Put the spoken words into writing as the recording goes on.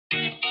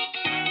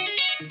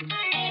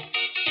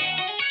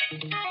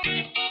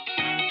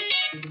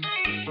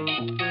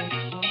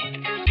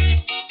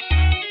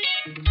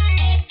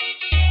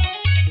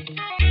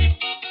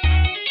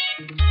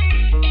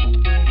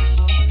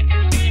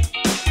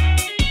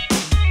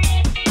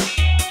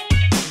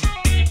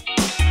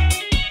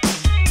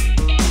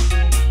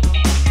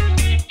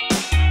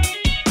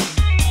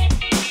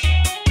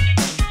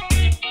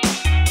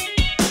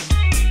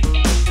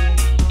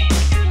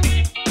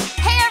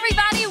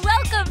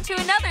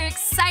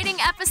exciting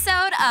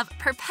episode of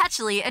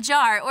Perpetually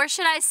Ajar, or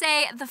should I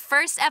say the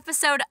first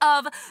episode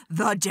of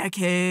the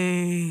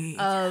decade.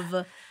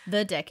 Of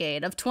the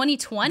decade of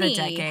 2020. The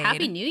decade.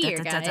 Happy New Year,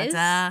 guys.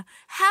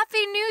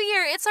 Happy New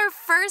Year. It's our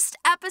first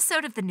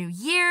episode of the new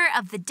year,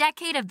 of the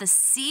decade, of the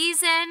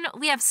season.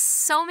 We have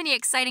so many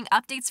exciting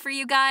updates for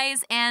you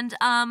guys. And,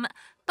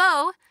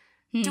 Beau,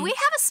 do we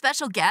have a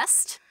special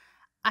guest?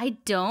 I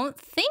don't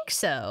think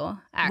so,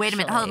 actually. Wait a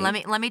minute, hold on,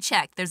 let me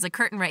check. There's a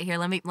curtain right here.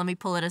 Let me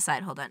pull it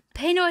aside. Hold on.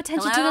 Pay no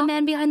attention to the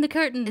man behind the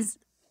curtain.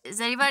 Is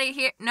anybody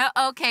here? No?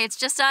 Okay, it's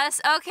just us.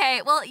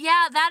 Okay, well,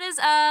 yeah,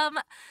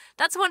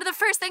 that's one of the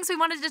first things we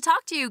wanted to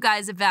talk to you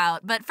guys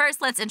about. But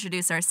first, let's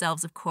introduce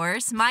ourselves, of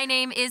course. My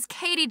name is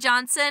Katy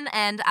Johnson,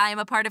 and I am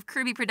a part of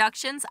KRWBY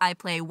Productions. I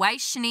play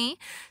Weiss,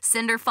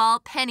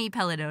 Cinderfall, Penny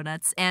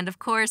Pelladonuts, and, of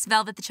course,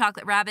 Velvet the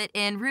Chocolate Rabbit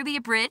in RWBY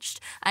Abridged.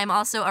 I'm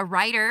also a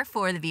writer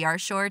for the VR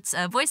shorts,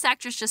 a voice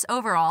actress just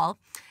overall.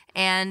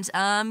 And,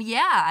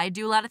 yeah, I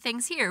do a lot of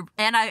things here.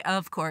 And I,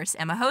 of course,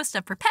 am a host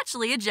of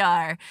Perpetually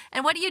Ajar.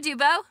 And what do you do,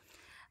 Beau?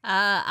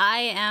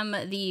 I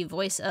am the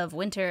voice of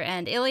Winter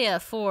and Ilya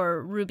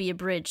for RWBY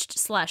Abridged /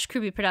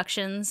 KRWBY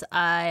Productions.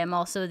 I am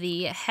also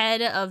the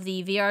head of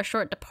the VR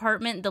short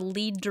department, the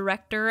lead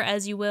director,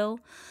 as you will,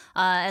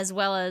 as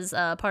well as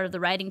part of the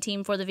writing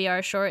team for the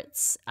VR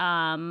shorts.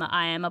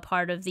 I am a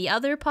part of the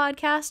other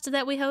podcast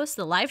that we host,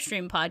 the live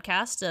stream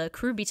podcast,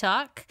 KRWBY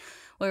Talk,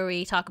 where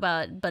we talk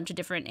about a bunch of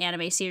different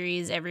anime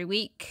series every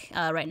week.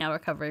 Right now we're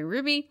covering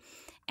RWBY.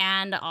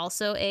 And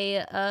also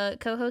a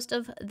co-host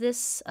of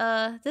this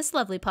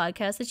lovely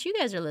podcast that you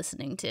guys are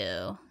listening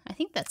to. I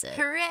think that's it.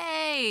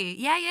 Hooray!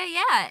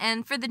 Yeah.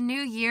 And for the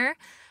new year,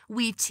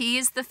 we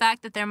teased the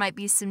fact that there might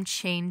be some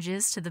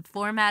changes to the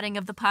formatting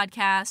of the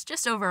podcast,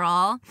 just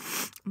overall.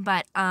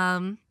 But,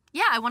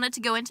 yeah, I wanted to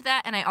go into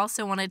that, and I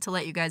also wanted to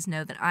let you guys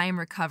know that I am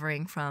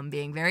recovering from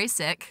being very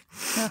sick.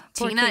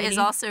 Tina is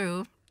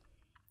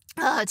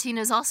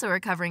also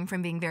recovering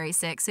from being very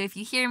sick, so if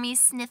you hear me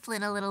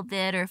sniffling a little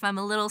bit or if I'm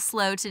a little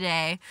slow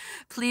today,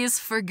 please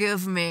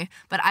forgive me.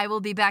 But I will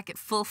be back at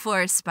full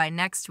force by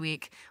next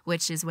week,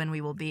 which is when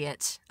we will be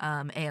at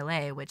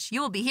ALA, which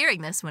you will be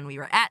hearing this when we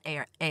were at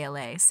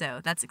ALA,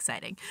 so that's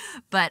exciting.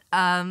 But,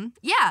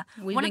 yeah,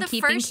 we've one been of the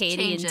keeping first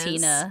Katy changes...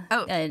 and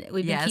Tina.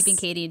 We've been keeping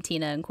Katy and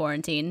Tina in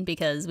quarantine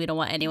because we don't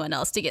want anyone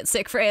else to get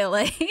sick for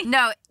ALA.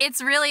 No,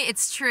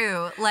 it's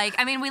true. Like,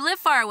 I mean, we live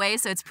far away,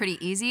 so it's pretty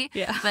easy.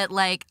 Yeah. But,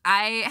 like,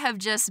 I have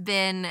just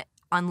been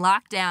on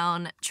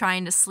lockdown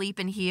trying to sleep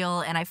and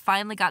heal, and I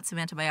finally got some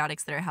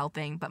antibiotics that are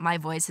helping, but my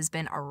voice has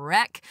been a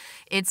wreck.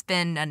 It's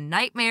been a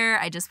nightmare.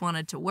 I just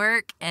wanted to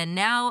work, and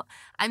now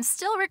I'm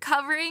still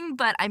recovering,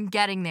 but I'm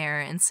getting there,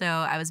 and so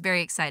I was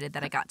very excited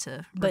that I got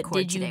to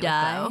record today with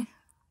Beau. But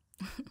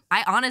did you die?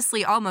 I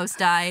honestly almost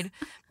died,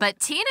 but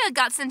Tina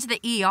got sent to the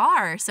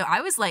ER, so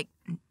I was like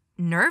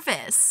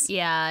nervous.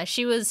 Yeah,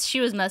 she was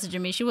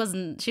messaging me. She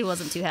wasn't too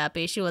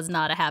happy. She was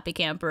not a happy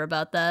camper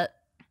about that.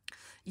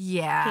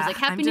 Yeah. She was like,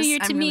 Happy New Year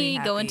to me,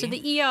 really going to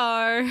the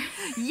ER.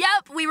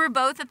 Yep, we were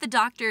both at the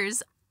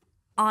doctor's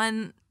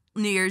on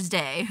New Year's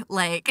Day.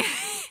 Like,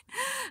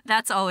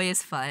 that's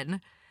always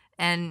fun.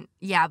 And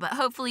yeah, but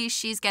hopefully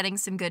she's getting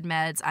some good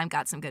meds. I've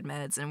got some good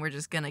meds, and we're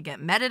just gonna get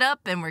medded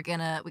up, and we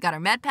got our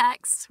med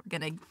packs. We're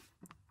gonna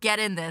get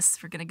in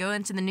this. We're gonna go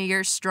into the New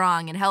Year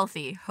strong and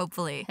healthy,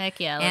 hopefully. Heck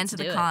yeah, let's do it. And to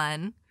the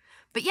con.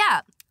 But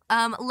yeah.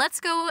 Let's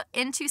go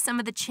into some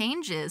of the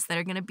changes that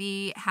are going to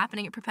be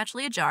happening at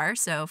Perpetually Ajar.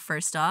 So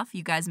first off,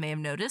 you guys may have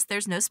noticed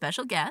there's no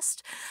special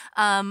guest.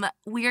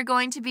 We are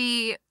going to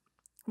be,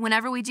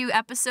 whenever we do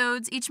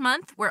episodes each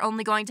month, we're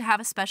only going to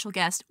have a special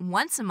guest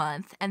once a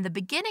month. And the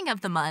beginning of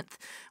the month,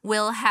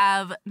 we'll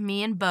have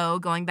me and Beau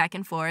going back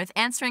and forth,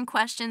 answering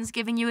questions,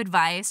 giving you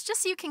advice,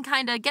 just so you can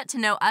kind of get to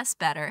know us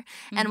better.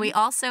 Mm-hmm. And we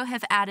also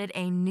have added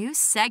a new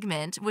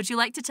segment. Would you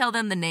like to tell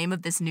them the name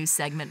of this new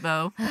segment,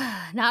 Beau?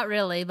 Not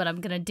really, but I'm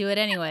going to do it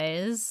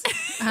anyways.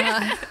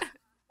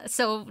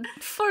 So,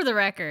 for the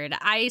record,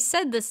 I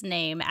said this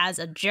name as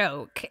a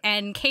joke,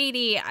 and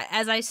Katy,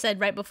 as I said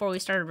right before we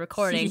started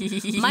recording,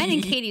 mine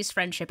and Katy's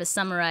friendship is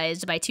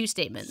summarized by two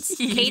statements.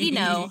 Katy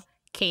no,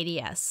 Katy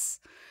yes.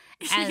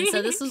 And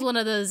so this was one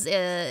of those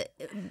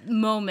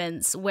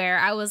moments where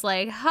I was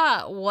like,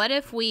 what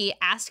if we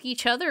ask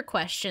each other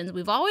questions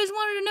we've always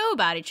wanted to know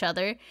about each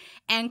other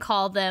and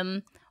call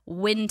them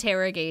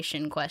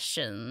Winterigation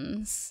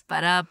questions?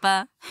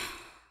 Ba-da-ba.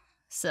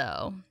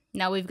 So...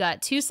 now we've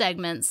got two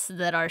segments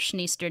that are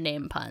Schneester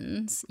name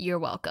puns. You're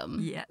welcome.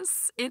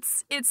 Yes,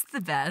 it's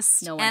the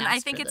best. No one and asked I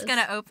think for it's this.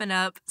 going to open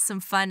up some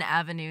fun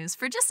avenues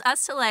for just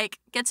us to, like,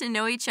 get to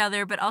know each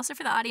other, but also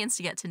for the audience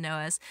to get to know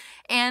us.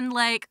 And,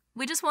 like,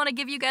 we just want to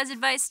give you guys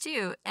advice,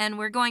 too. And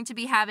we're going to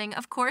be having,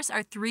 of course,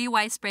 our 3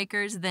 Weiss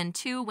Breakers, then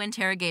 2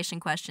 Winterigation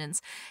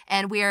questions.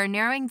 And we are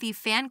narrowing the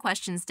fan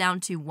questions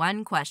down to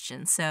 1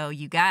 question. So,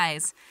 you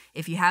guys,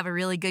 if you have a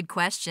really good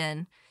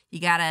question, you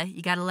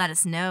gotta let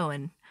us know,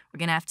 and we're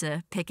going to have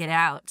to pick it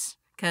out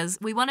because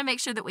we want to make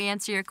sure that we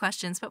answer your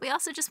questions, but we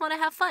also just want to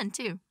have fun,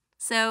 too.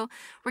 So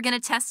we're going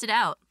to test it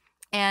out.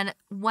 And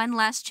one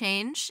last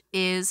change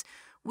is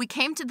we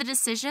came to the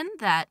decision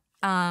that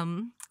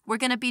we're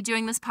going to be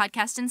doing this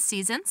podcast in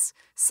seasons.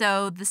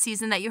 So the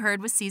season that you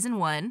heard was season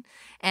 1,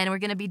 and we're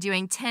going to be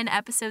doing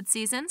 10-episode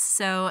seasons.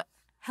 So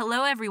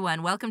hello,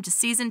 everyone. Welcome to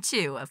season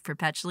 2 of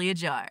Perpetually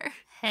Ajar.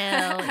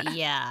 Hell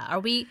yeah.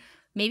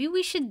 Maybe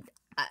we should,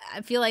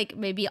 I feel like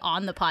maybe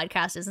on the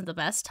podcast isn't the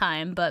best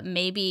time, but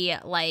maybe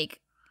like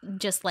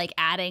just like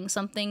adding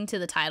something to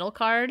the title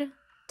card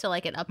to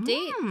like an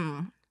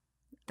update.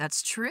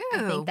 That's true. I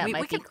think that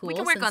might be cool we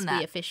can work since on that.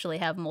 we officially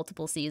have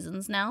multiple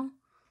seasons now.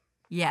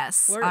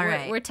 Yes. All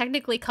right. We're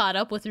technically caught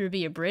up with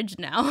RWBY Abridged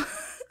now.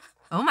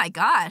 Oh my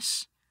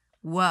gosh.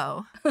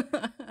 Whoa.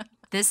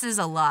 This is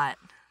a lot.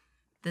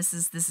 This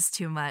is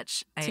too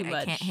much. I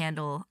can't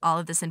handle all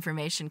of this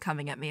information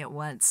coming at me at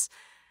once.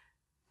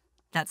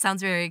 That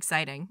sounds very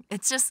exciting.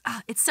 It's just,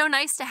 it's so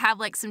nice to have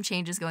like some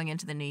changes going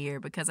into the new year,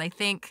 because I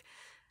think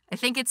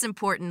it's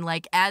important,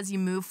 like, as you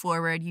move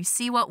forward, you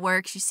see what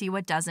works, you see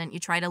what doesn't, you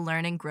try to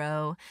learn and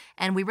grow.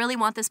 And we really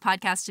want this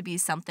podcast to be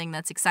something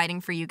that's exciting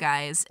for you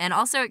guys and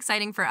also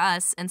exciting for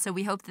us. And so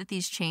we hope that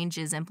these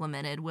changes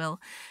implemented will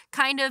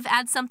kind of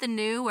add something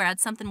new or add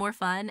something more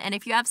fun. And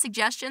if you have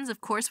suggestions,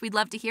 of course, we'd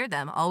love to hear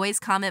them. Always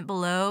comment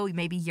below,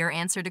 maybe your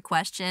answer to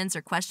questions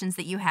or questions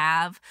that you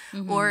have,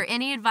 or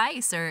any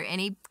advice or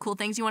any cool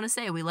things you want to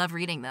say. We love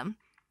reading them.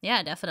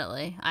 Yeah,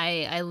 definitely.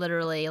 I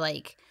literally,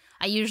 like,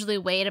 I usually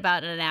wait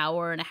about an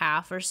hour and a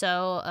half or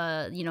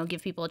so,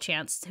 give people a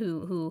chance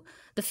who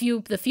the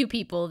few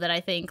people that I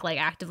think like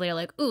actively are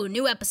like, ooh,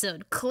 new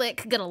episode,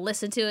 click, gonna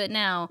listen to it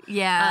now.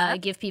 Yeah.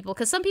 Give people,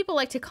 because some people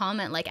like to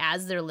comment like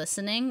as they're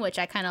listening, which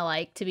I kind of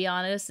like, to be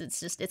honest.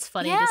 It's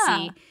funny to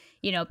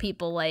see,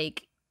 people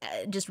like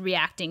just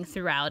reacting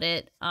throughout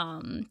it.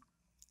 And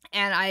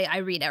I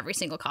read every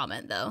single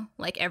comment though,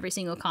 like every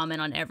single comment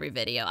on every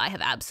video I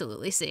have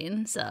absolutely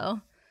seen,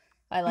 so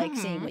I like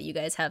seeing what you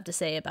guys have to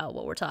say about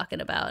what we're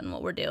talking about and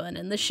what we're doing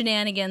and the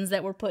shenanigans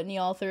that we're putting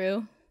y'all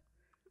through.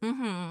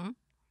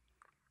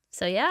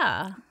 So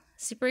yeah,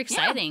 super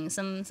exciting.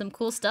 Yeah. Some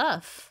cool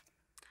stuff.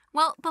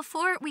 Well,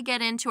 before we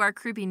get into our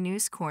KRWBY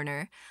News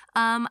Corner,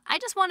 I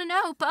just want to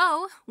know,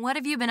 Beau, what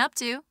have you been up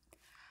to?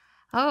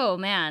 Oh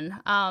man,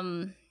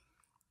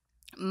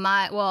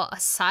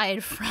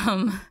 aside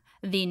from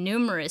the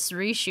numerous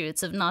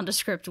reshoots of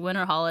Nondescript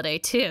Winter Holiday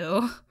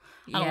 2,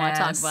 I don't want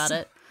to talk about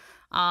it.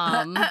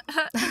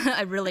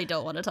 I really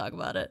don't want to talk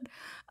about it.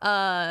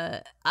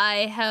 I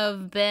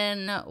have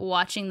been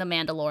watching The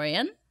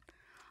Mandalorian.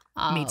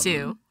 Me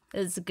too.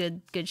 It's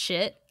good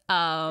shit.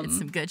 It's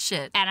some good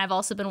shit. And I've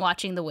also been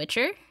watching The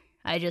Witcher.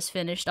 I just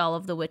finished all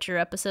of the Witcher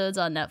episodes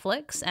on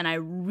Netflix, and I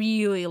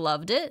really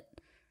loved it.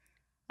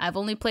 I've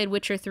only played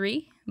Witcher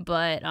 3,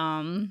 but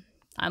I'm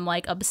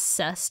like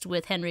obsessed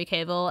with Henry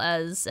Cavill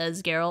as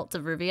Geralt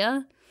of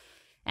Rivia.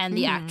 And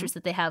the actress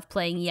that they have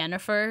playing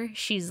Yennefer,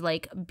 she's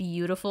like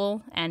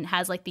beautiful and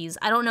has like these,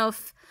 I don't know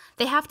if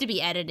they have to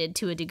be edited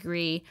to a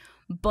degree,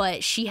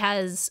 but she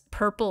has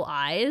purple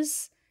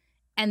eyes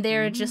and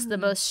they're just the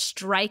most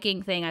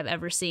striking thing I've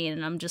ever seen.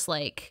 And I'm just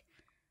like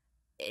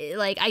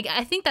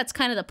I think that's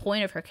kind of the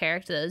point of her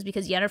character, though, is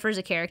because Yennefer's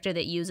a character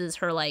that uses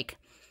her like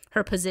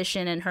her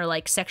position and her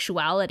like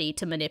sexuality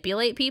to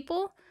manipulate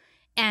people.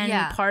 And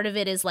part of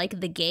it is,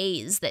 like, the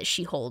gaze that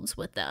she holds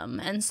with them.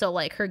 And so,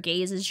 like, her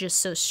gaze is just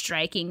so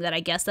striking that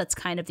I guess that's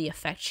kind of the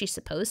effect she's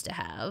supposed to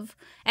have.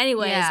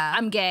 Anyways,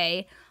 I'm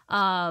gay.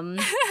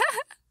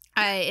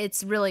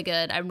 It's really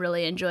good. I'm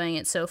really enjoying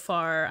it so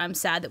far. I'm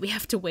sad that we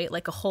have to wait,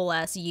 like, a whole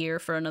ass year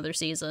for another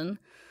season.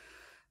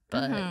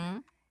 But,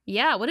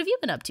 yeah, what have you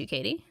been up to,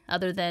 Katy?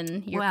 Other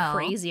than your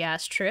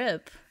crazy-ass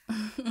trip.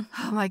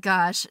 Oh, my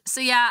gosh.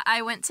 So, yeah,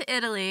 I went to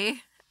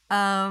Italy.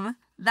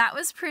 That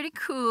was pretty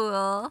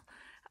cool.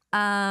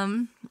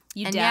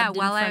 You dabbed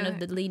in front of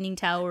the Leaning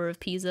Tower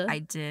of Pisa? I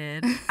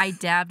did. I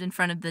dabbed in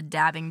front of the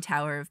Dabbing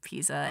Tower of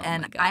Pisa.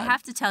 And I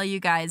have to tell you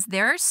guys,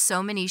 there are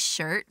so many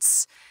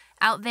shirts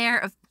out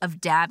there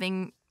of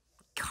dabbing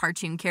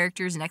cartoon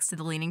characters next to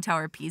the Leaning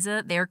Tower of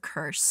Pisa. They're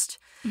cursed.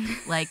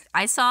 Like,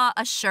 I saw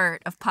a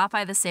shirt of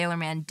Popeye the Sailor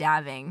Man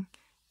dabbing,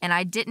 and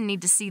I didn't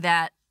need to see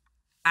that.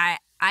 I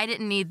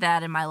didn't need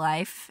that in my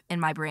life, in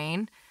my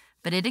brain,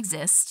 but it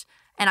exists.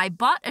 And I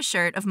bought a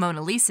shirt of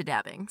Mona Lisa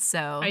dabbing, so...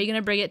 Are you going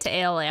to bring it to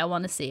ALA? I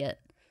want to see it.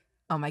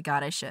 Oh my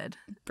god, I should.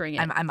 Bring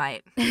it. I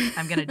might.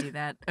 I'm going to do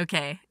that.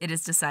 Okay, it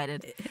is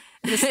decided.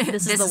 This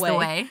is the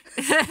way.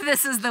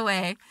 This is the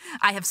way.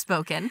 I have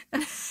spoken.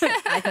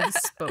 I have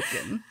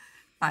spoken.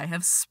 I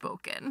have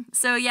spoken.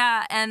 So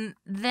yeah, and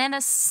then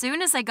as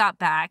soon as I got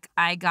back,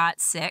 I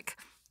got sick.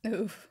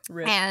 Oof,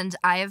 rip. And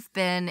I have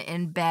been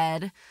in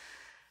bed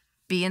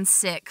being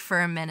sick for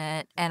a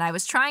minute, and I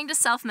was trying to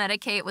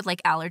self-medicate with like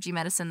allergy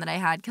medicine that I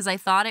had because I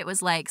thought it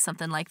was like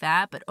something like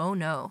that, but oh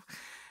no.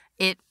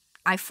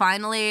 I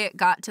finally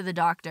got to the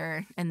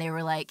doctor and they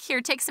were like,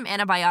 here, take some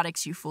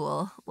antibiotics, you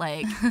fool.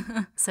 Like,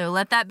 so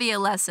let that be a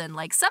lesson.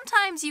 Like,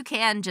 sometimes you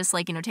can just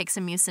like, take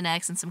some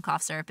Mucinex and some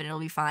cough syrup and it'll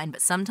be fine,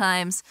 but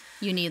sometimes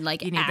you need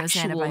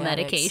actual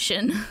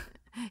medication.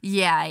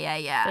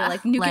 Yeah. They're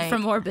like, nuke it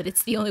from orbit.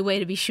 It's the only way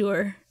to be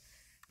sure.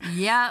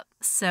 Yep.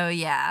 So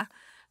yeah.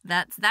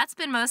 That's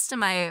been most of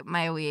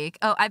my week.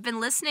 Oh, I've been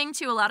listening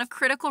to a lot of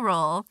Critical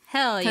Role.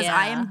 Hell yeah. Because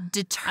I am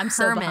determined. I'm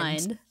so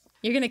behind.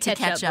 You're going to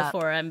catch up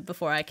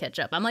before I catch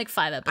up. I'm like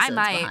 5 episodes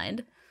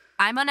behind.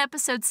 I'm on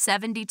episode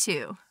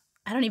 72.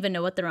 I don't even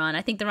know what they're on.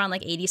 I think they're on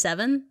like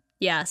 87.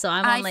 Yeah, so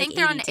I'm on like 82. I think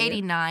they're on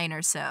 89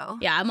 or so.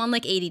 Yeah, I'm on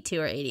like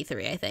 82 or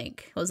 83, I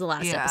think, was the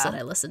last episode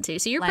I listened to.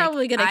 So you're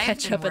probably going to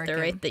catch up at the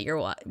rate that you're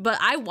watching. But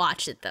I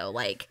watch it, though.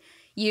 Like,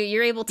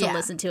 you're able to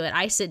listen to it.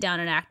 I sit down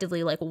and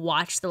actively, like,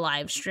 watch the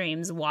live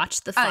streams,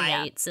 watch the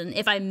fights. And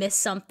if I miss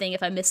something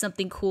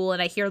cool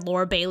and I hear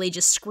Laura Bailey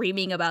just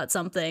screaming about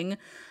something,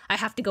 I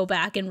have to go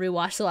back and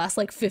rewatch the last,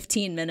 like,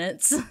 15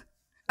 minutes.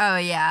 Oh,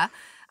 yeah.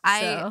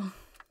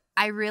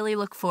 I really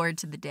look forward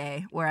to the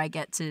day where I'll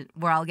get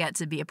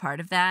to be a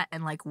part of that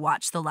and like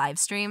watch the live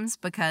streams,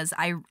 because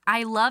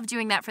I love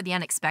doing that for the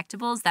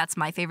Unexpectables. That's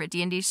my favorite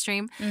D&D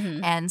stream.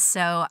 And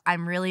so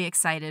I'm really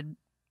excited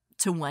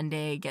to one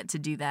day get to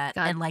do that.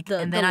 God,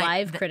 and the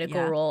live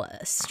Critical Role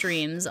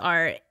streams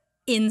are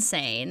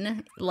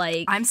insane.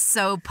 Like, I'm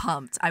so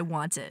pumped. I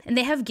want it. And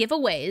they have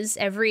giveaways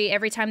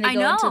every time they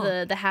go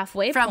into the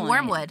halfway from point.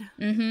 Wormwood.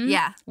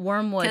 Yeah.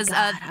 Wormwood.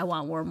 God, I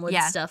want Wormwood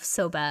stuff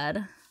so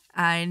bad.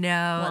 I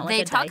know. Like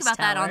they talk about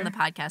that on the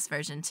podcast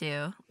version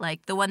too.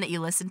 Like the one that you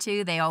listen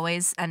to, they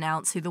always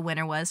announce who the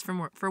winner was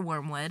for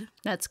Wormwood.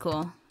 That's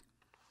cool.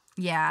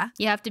 Yeah.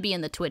 You have to be in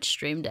the Twitch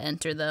stream to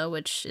enter though,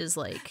 which is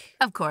like,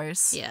 of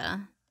course. Yeah.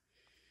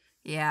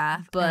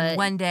 Yeah. But and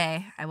one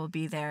day I will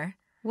be there.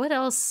 What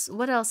else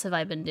have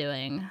I been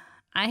doing?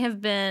 I have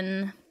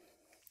been,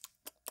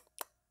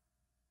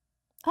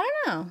 I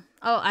don't know.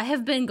 Oh, I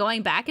have been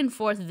going back and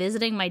forth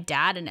visiting my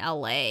dad in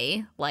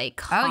LA, like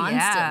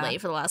constantly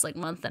for the last like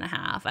month and a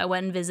half. I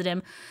went and visited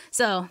him.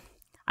 So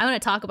I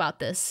want to talk about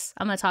this.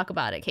 I'm going to talk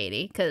about it,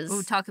 Katie, because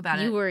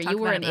you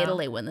were in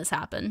Italy when this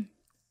happened.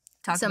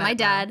 My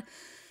dad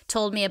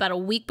told me about a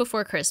week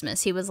before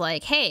Christmas. He was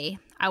like, "Hey,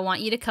 I want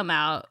you to come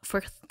out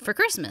for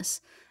Christmas,"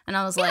 and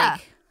I was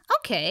like,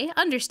 "Okay,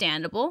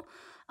 understandable."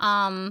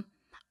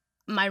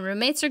 My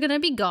roommates are going to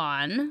be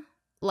gone,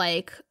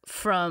 like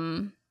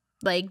from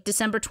like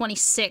December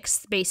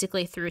 26th,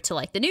 basically through to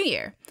like the New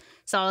Year.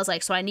 So I was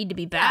like, so I need to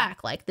be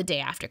back like the day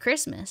after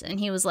Christmas. And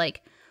he was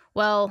like,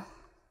 well,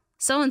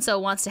 so-and-so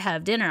wants to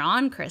have dinner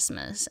on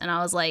Christmas. And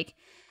I was like,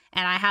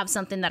 and I have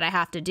something that I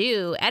have to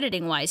do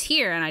editing wise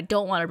here. And I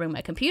don't want to bring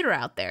my computer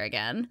out there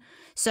again.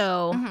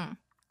 So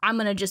I'm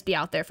going to just be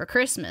out there for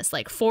Christmas,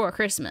 like for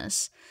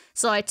Christmas.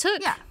 So I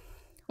took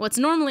what's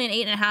normally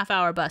an 8.5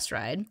 hour bus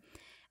ride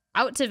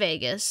out to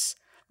Vegas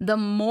the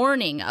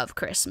morning of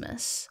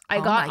Christmas. I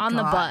got on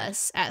the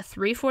bus at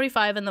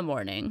 3:45 in the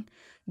morning,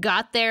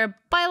 got there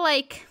by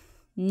like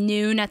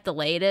noon at the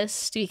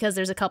latest because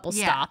there's a couple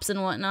stops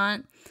and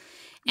whatnot.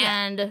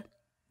 And,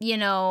 you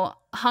know,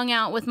 hung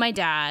out with my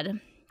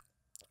dad,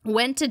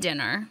 went to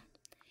dinner,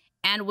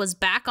 and was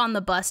back on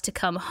the bus to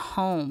come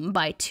home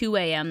by 2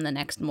 a.m. the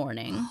next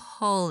morning.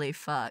 Holy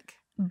fuck.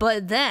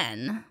 But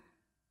then,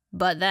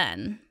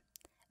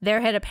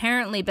 there had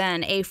apparently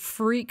been a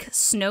freak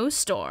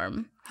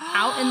snowstorm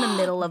out in the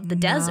middle of the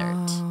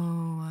desert.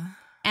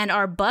 And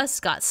our bus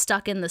got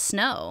stuck in the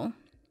snow.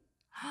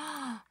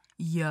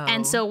 Yo.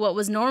 And so what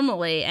was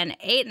normally an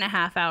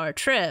 8.5 hour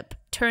trip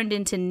turned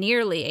into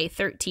nearly a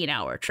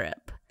 13-hour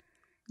trip.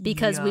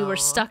 Because we were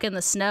stuck in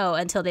the snow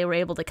until they were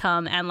able to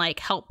come and like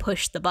help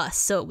push the bus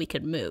so we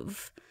could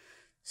move.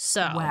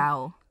 So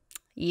wow.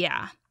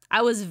 Yeah.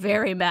 I was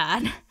very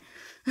mad.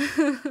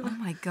 Oh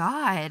my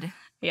God.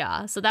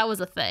 Yeah, so that was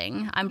a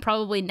thing. I'm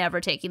probably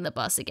never taking the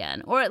bus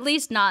again, or at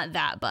least not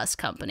that bus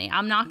company.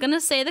 I'm not going to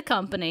say the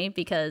company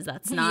because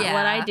that's not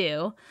what I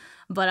do,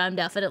 but I'm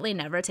definitely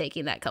never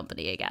taking that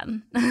company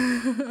again.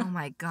 Oh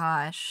my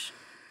gosh.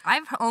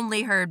 I've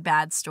only heard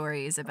bad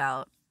stories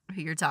about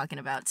who you're talking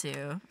about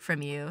too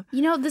from you.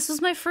 You know, this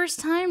was my first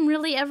time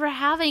really ever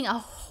having a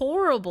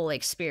horrible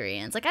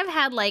experience. Like I've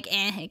had like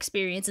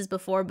experiences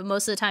before, but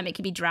most of the time it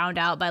can be drowned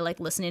out by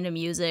like listening to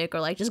music or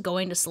like just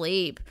going to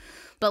sleep.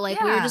 But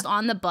like we were just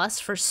on the bus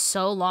for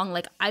so long.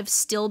 Like I've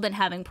still been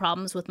having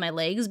problems with my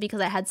legs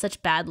because I had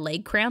such bad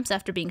leg cramps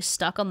after being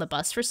stuck on the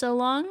bus for so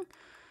long.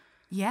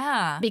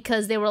 Yeah.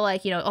 Because they were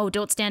like, you know, oh,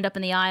 don't stand up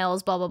in the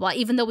aisles, blah, blah, blah,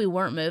 even though we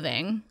weren't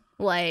moving.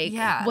 Like,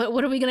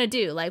 what are we going to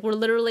do? Like, we're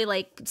literally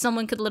like,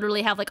 someone could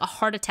literally have like a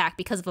heart attack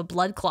because of a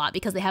blood clot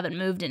because they haven't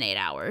moved in 8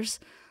 hours.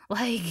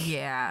 Like,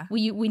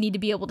 we need to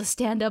be able to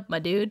stand up, my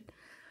dude.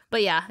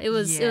 But yeah, it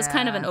was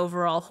kind of an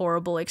overall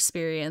horrible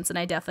experience, and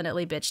I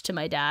definitely bitched to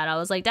my dad. I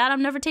was like, Dad,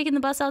 I'm never taking the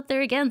bus out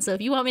there again, so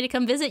if you want me to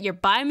come visit, you're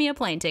buying me a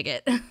plane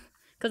ticket.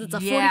 Because it's a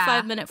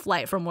 45-minute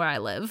flight from where I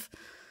live.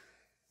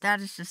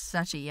 That is just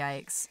such a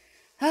yikes.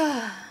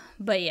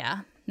 But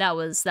yeah, that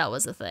was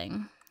a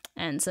thing.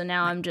 And so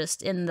now I'm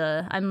just in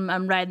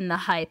I'm riding the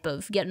hype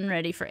of getting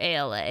ready for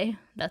ALA.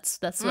 That's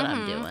what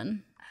I'm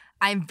doing.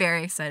 I'm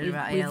very excited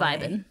about ALA. We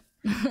vibing.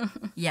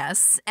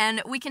 Yes,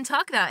 and we can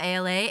talk about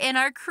ALA in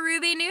our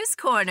KRWBY News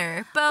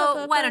Corner.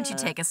 Beau, why don't you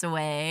take us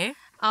away?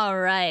 All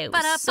right.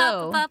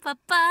 So,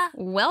 Ba-da-ba-ba-ba-ba.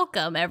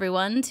 welcome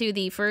everyone to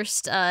the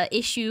first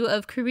issue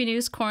of KRWBY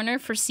News Corner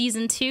for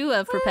season 2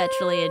 of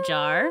Perpetually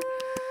Ajar.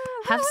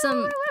 Have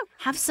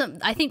some.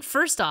 I think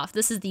first off,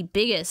 this is the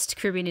biggest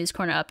KRWBY News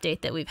Corner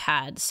update that we've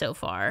had so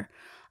far.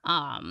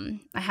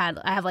 I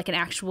have like an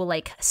actual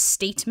like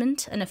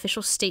statement, an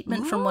official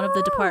statement from one of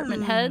the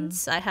department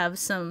heads. I have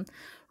some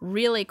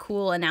really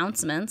cool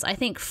announcements. I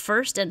think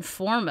first and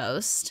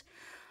foremost,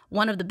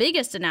 one of the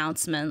biggest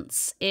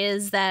announcements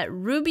is that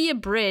KRWBY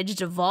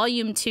Abridged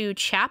Volume 2,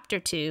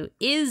 Chapter 2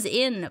 is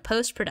in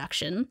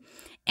post-production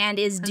and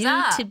is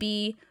due to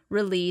be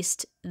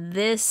released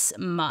this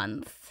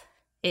month.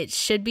 It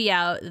should be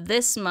out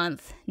this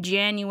month,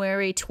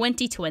 January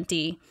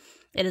 2020.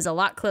 It is a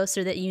lot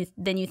closer than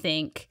you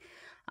think.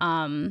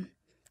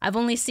 I've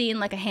only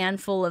seen like a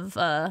handful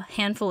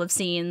of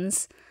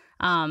scenes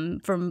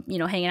from, you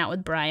know, hanging out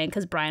with Brian,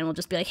 because Brian will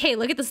just be like, hey,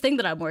 look at this thing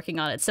that I'm working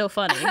on. It's so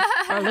funny.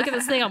 Or look at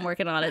this thing I'm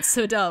working on. It's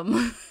so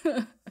dumb.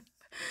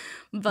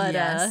 But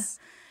Yes.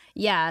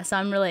 yeah, so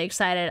I'm really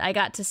excited. I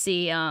got to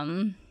see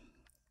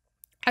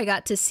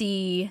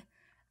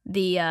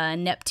the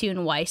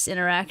Neptune Weiss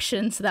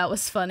interaction, so that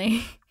was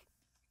funny.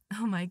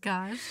 Oh my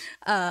gosh.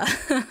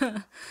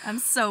 I'm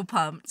so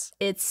pumped.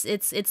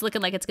 It's looking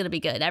like it's going to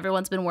be good.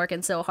 Everyone's been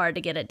working so hard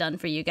to get it done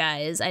for you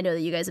guys. I know that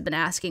you guys have been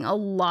asking a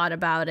lot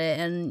about it,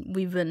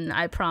 and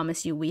I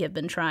promise you, we have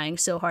been trying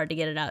so hard to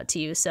get it out to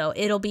you. So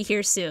it'll be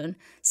here soon.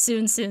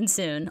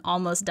 Soon.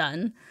 Almost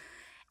done.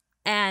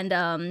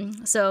 And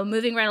so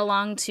moving right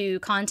along to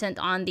content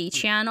on the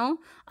channel,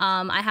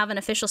 I have an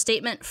official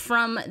statement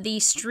from the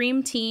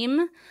stream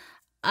team.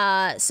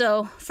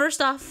 So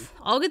first off,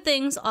 all good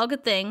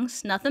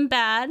things, nothing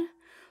bad,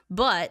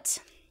 but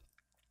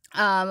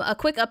a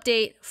quick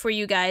update for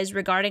you guys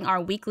regarding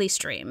our weekly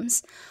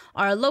streams.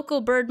 Our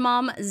local bird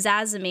mom,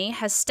 Zazami,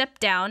 has stepped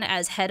down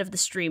as head of the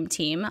stream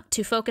team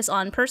to focus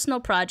on personal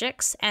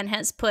projects and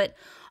has put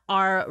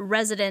our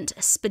resident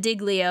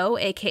Spadiglio,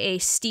 aka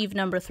Steve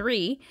number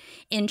 3,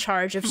 in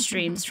charge of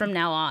streams from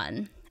now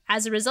on.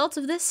 As a result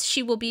of this,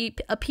 she will be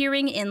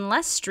appearing in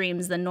less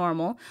streams than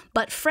normal,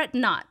 but fret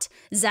not,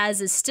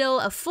 Zaz is still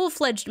a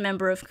full-fledged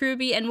member of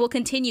KRWBY and will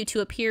continue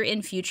to appear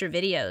in future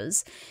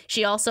videos.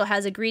 She also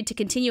has agreed to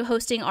continue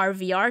hosting our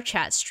VR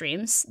chat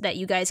streams that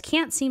you guys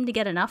can't seem to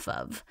get enough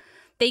of.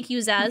 Thank you,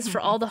 Zaz,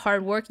 for all the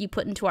hard work you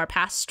put into our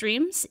past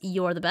streams.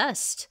 You're the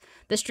best.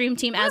 The stream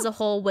team as a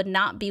whole would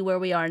not be where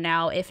we are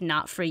now if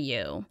not for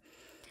you.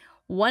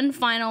 One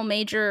final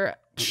major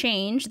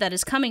change that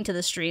is coming to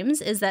the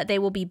streams is that they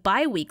will be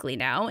bi-weekly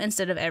now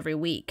instead of every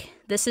week.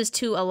 This is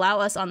to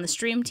allow us on the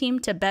stream team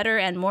to better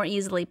and more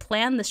easily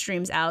plan the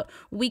streams out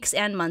weeks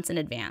and months in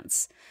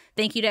advance.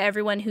 Thank you to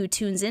everyone who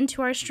tunes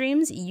into our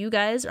streams. You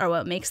guys are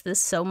what makes this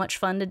so much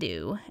fun to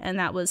do. And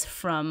that was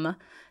from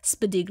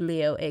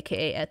Spadiglio,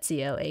 aka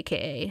Ezio,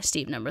 aka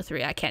Steve number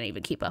 3. I can't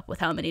even keep up with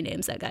how many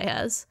names that guy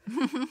has.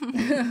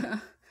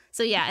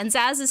 So yeah, and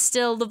Zaz is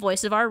still the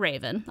voice of our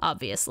Raven,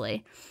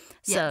 obviously.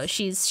 So Yes.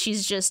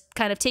 she's just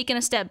kind of taken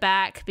a step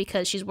back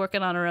because she's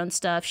working on her own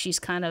stuff. She's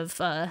kind of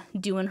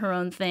doing her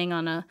own thing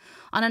on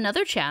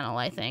another channel,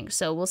 I think.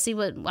 So we'll see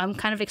I'm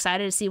kind of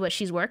excited to see what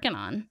she's working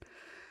on.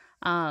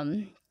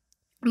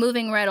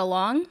 Moving right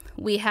along,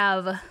 we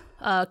have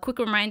a quick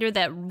reminder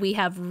that we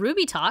have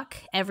RWBY Talk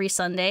every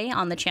Sunday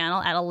on the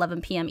channel at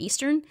 11 p.m.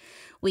 Eastern.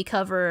 We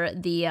cover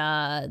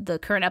the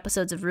current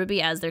episodes of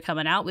RWBY as they're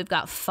coming out. We've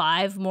got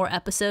 5 more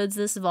episodes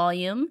this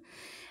volume.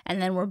 And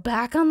then we're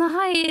back on the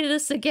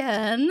hiatus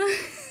again.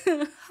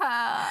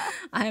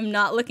 I'm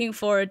not looking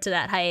forward to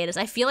that hiatus.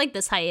 I feel like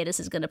this hiatus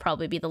is going to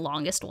probably be the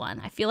longest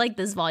one. I feel like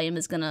this volume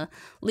is going to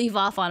leave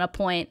off on a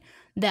point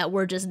that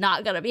we're just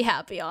not going to be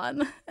happy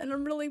on. And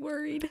I'm really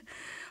worried.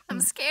 I'm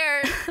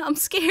scared. I'm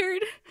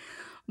scared.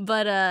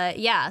 But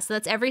yeah, so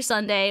that's every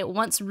Sunday.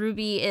 Once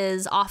RWBY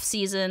is off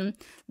season,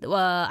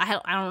 I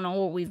don't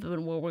know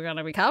what we're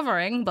gonna be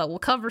covering, but we'll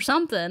cover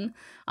something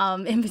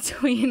in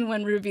between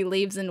when RWBY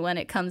leaves and when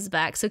it comes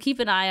back. So keep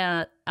an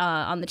eye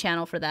on the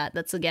channel for that.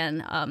 That's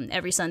again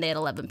every Sunday at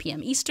 11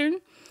 p.m.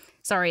 Eastern.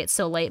 Sorry it's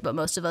so late, but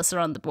most of us are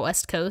on the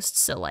West Coast,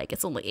 so like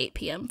it's only 8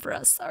 p.m. for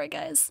us. Sorry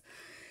guys.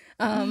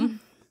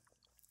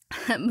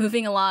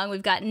 Moving along,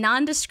 we've got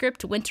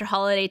Nondescript Winter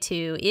Holiday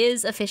 2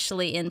 is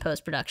officially in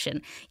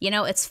post-production. You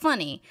know, it's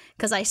funny,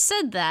 because I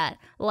said that,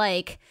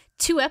 like,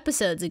 2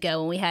 episodes ago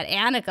when we had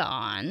Annika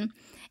on,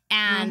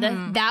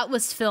 and that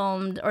was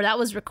filmed, or that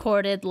was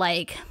recorded,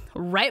 like,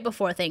 right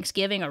before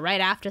Thanksgiving or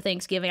right after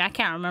Thanksgiving. I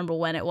can't remember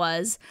when it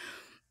was.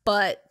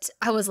 But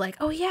I was like,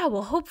 oh yeah,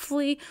 well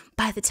hopefully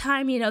by the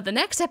time, you know, the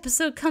next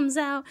episode comes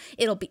out,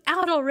 it'll be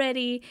out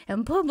already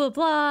and blah, blah,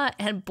 blah.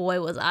 And boy,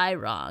 was I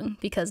wrong,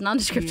 because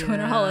Nondescript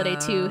Winter Holiday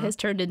 2 has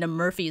turned into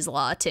Murphy's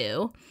Law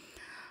 2.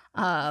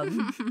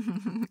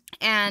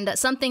 And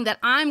something that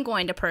I'm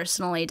going to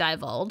personally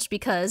divulge,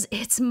 because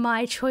it's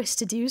my choice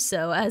to do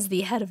so as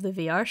the head of the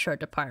VR short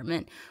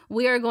department,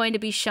 we are going to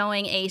be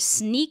showing a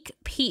sneak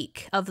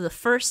peek of the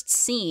first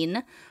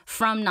scene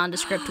from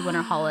Nondescript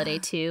Winter Holiday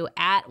 2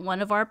 at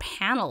one of our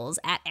panels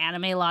at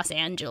Anime Los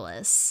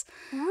Angeles.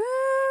 Woo!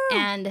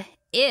 And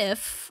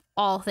if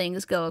all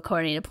things go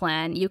according to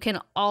plan, you can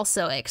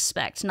also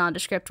expect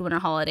Nondescript Winter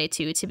Holiday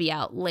 2 to be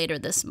out later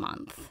this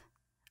month.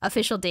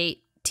 Official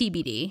date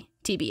TBD,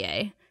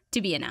 TBA,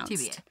 to be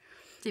announced.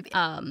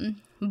 TBA.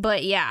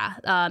 But yeah,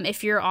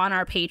 if you're on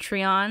our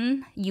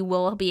Patreon, you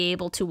will be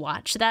able to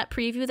watch that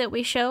preview that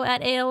we show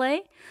at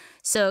ALA.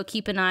 So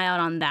keep an eye out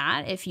on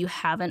that if you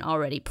haven't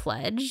already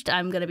pledged.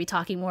 I'm going to be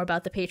talking more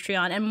about the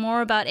Patreon and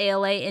more about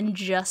ALA in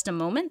just a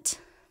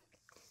moment.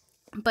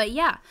 But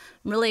yeah,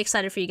 I'm really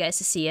excited for you guys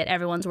to see it.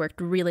 Everyone's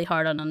worked really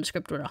hard on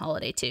Nondescript Winter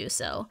Holiday too.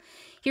 So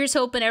here's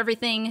hoping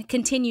everything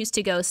continues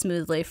to go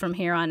smoothly from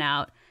here on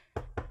out.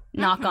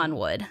 Knock on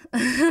wood.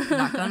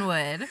 Knock on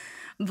wood.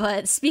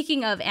 But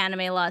speaking of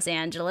Anime Los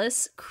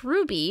Angeles,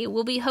 KRWBY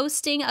will be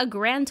hosting a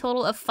grand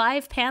total of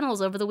 5 panels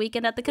over the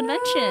weekend at the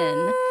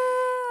convention.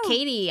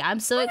 Katy, I'm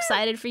so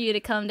excited for you to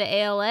come to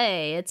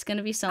ALA. It's going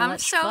to be so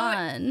much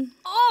fun.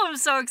 Oh, I'm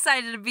so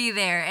excited to be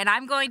there. And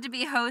I'm going to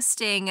be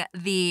hosting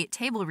the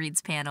Table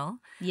Reads panel.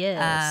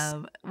 Yes.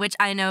 Which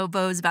I know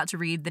Beau's about to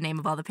read the name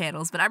of all the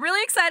panels, but I'm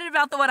really excited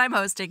about the one I'm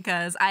hosting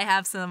because I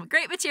have some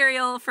great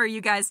material for you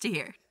guys to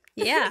hear.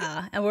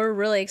 Yeah, and we're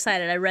really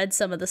excited. I read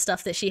some of the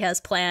stuff that she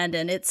has planned,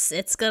 and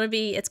it's gonna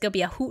be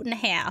a hoot and a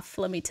half,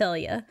 let me tell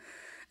you.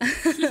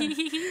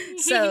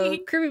 So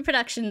KRWBY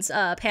Productions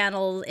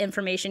panel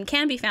information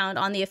can be found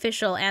on the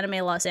official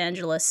Anime Los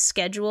Angeles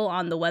schedule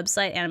on the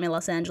website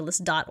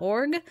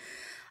animelosangeles.org.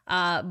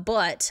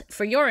 But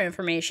for your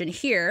information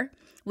here,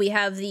 we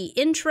have the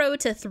Intro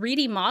to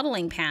 3D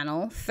Modeling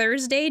panel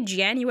Thursday,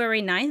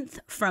 January 9th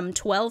from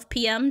 12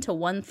 p.m. to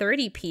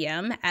 1:30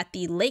 p.m. at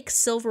the Lake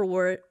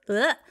Silverwood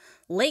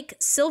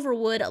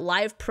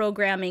Live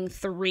Programming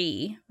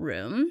 3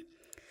 room.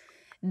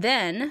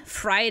 Then,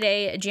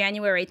 Friday,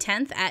 January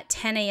 10th at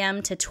 10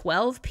 a.m. to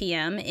 12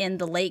 p.m. in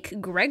the Lake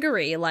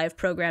Gregory Live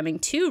Programming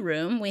 2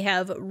 room, we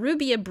have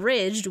KRWBY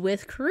Abridged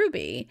with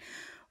KRWBY,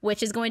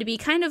 which is going to be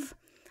kind of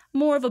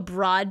more of a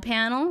broad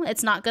panel.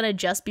 It's not going to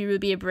just be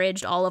KRWBY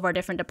Abridged. All of our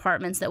different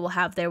departments that we'll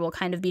have there will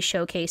kind of be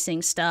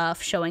showcasing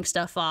stuff, showing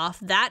stuff off.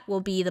 That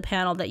will be the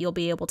panel that you'll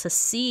be able to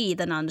see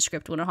the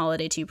Nondescript Winter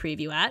Holiday 2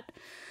 preview at.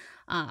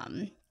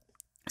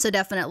 So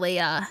definitely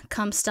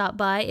come stop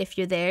by if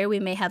you're there. We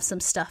may have some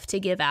stuff to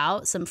give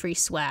out, some free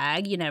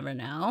swag. You never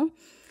know.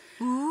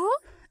 Ooh.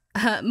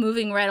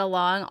 Moving right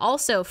along,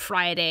 also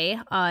Friday,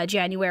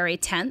 January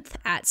 10th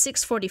at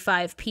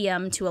 6:45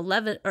 p.m. to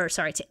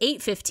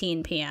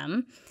 8:15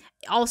 p.m.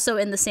 Also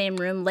in the same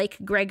room, Lake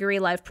Gregory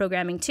Live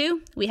Programming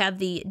 2, we have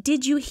the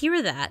Did You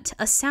Hear That?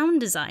 A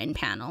sound design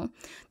panel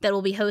that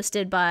will be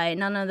hosted by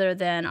none other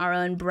than our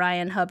own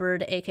Brian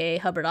Hubbard, aka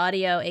Hubbard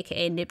Audio,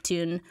 aka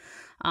Niptune.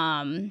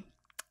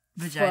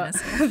 Vagina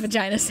sales.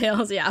 Vagina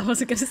sales. Yeah, I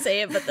wasn't going to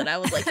say it, but then I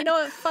was like, you know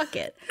what? Fuck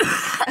it.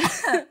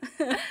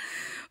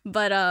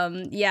 But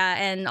yeah,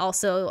 and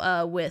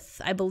also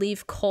with, I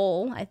believe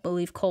Cole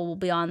will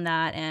be on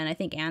that, and I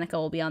think Annika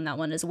will be on that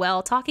one as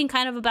well, talking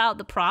kind of about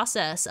the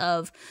process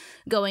of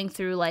going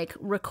through like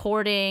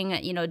recording,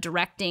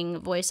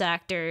 directing voice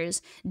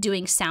actors,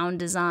 doing sound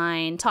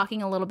design,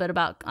 talking a little bit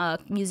about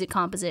music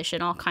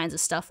composition, all kinds of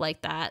stuff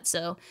like that.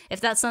 So if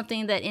that's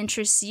something that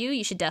interests you,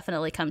 you should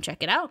definitely come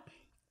check it out.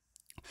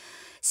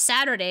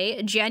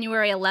 Saturday,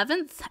 January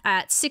 11th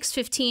at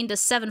 6:15 to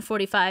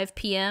 7:45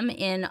 p.m.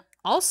 in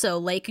also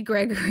Lake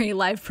Gregory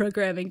Live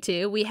Programming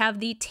 2, we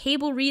have the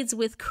Table Reads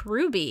with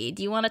KRWBY.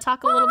 Do you want to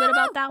talk a little bit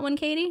about that one,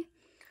 Katy?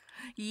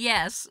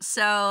 Yes.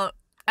 So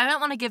I don't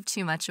want to give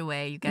too much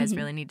away. You guys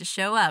really need to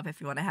show up if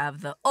you want to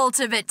have the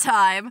ultimate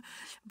time.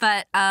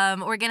 But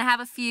we're going to have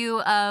a few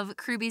of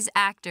KRWBY's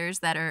actors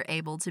that are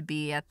able to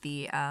be at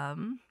the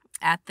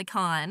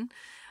con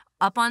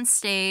up on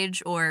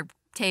stage or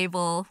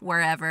table,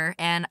 wherever,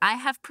 and I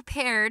have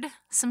prepared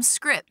some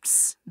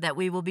scripts that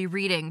we will be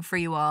reading for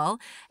you all,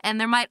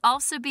 and there might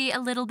also be a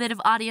little bit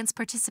of audience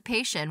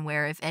participation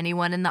where if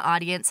anyone in the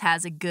audience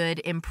has a good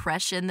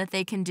impression that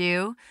they can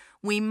do,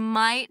 we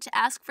might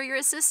ask for your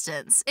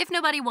assistance. If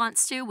nobody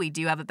wants to, we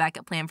do have a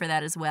backup plan for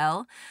that as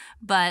well,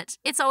 but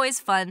it's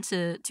always fun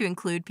to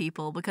include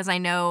people because I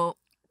know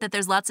that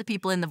there's lots of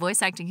people in the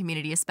voice acting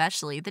community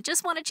especially that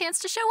just want a chance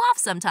to show off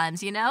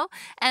sometimes,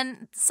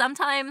 and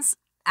sometimes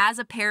as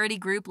a parody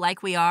group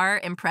like we are,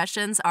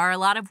 impressions are a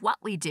lot of what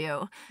we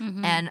do.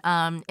 And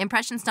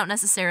impressions don't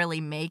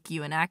necessarily make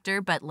you an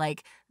actor, but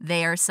like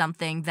they are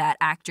something that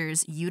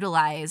actors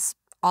utilize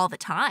all the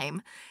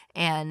time.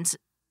 And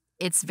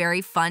it's very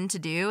fun to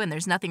do, and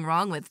there's nothing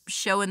wrong with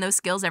showing those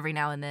skills every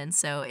now and then.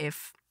 So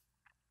if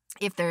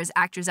there's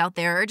actors out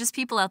there or just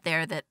people out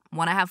there that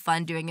want to have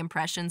fun doing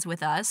impressions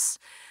with us,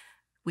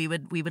 we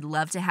would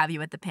love to have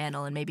you at the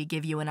panel and maybe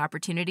give you an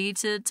opportunity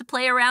to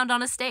play around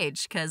on a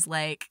stage because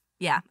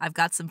yeah, I've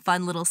got some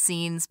fun little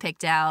scenes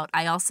picked out.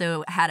 I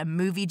also had a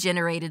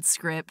movie-generated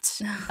script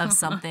of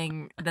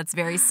something that's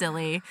very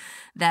silly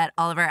that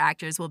all of our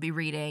actors will be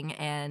reading,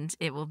 and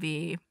it'll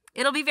be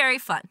very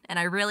fun, and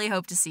I really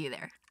hope to see you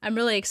there. I'm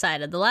really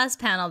excited. The last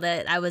panel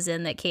that I was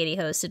in that Katy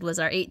hosted was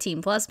our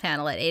 18+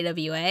 panel at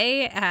AWA,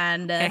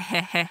 and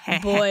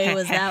boy,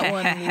 was that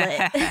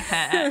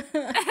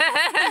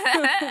one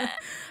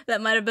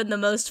That might have been the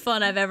most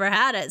fun I've ever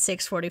had at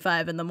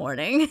 6:45 in the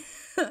morning.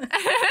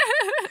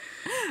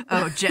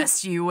 Oh,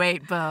 just you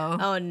wait, Beau.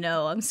 Oh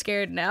no, I'm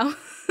scared now.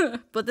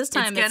 But this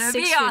time it's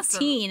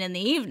 6:15 in the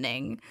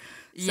evening.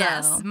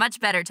 Yes, much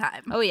better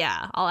time. Oh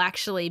yeah, I'll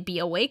actually be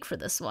awake for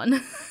this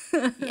one.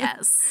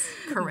 Yes,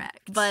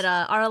 correct. But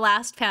our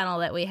last panel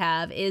that we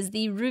have is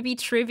the RWBY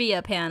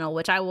Trivia panel,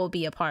 which I will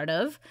be a part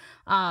of.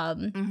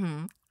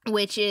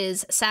 Which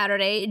is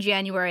Saturday,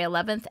 January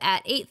 11th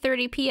at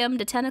 8:30 p.m.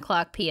 to 10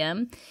 o'clock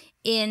p.m.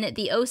 in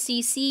the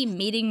OCC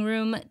Meeting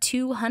Room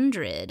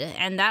 200.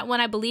 And that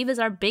one, I believe, is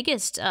our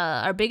biggest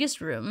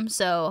room.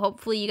 So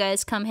hopefully you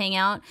guys come hang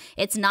out.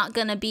 It's not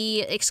going to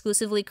be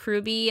exclusively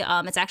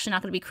KRWBY. It's actually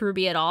not going to be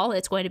KRWBY at all.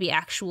 It's going to be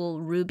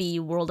actual RWBY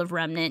World of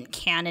Remnant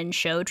canon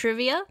show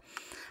trivia.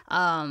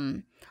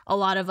 A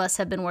lot of us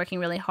have been working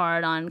really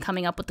hard on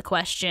coming up with the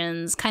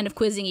questions, kind of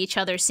quizzing each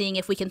other, seeing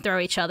if we can throw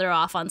each other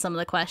off on some of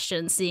the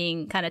questions,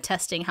 kind of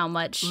testing how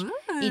much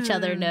each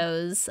other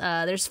knows.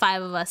 There's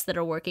 5 of us that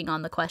are working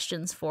on the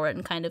questions for it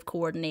and kind of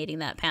coordinating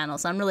that panel.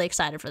 So I'm really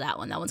excited for that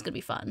one. That one's going to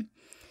be fun.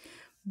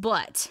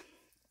 But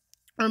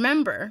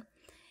remember,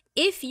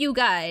 if you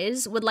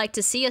guys would like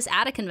to see us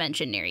at a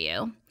convention near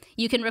you,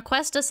 you can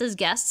request us as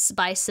guests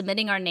by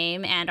submitting our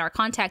name and our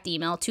contact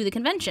email to the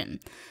convention.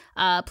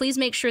 Please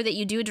make sure that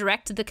you do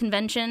direct the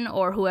convention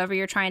or whoever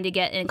you're trying to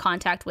get in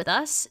contact with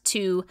us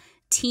to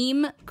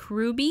Team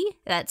KRWBY,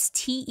 that's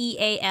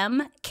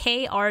TEAMKRWBY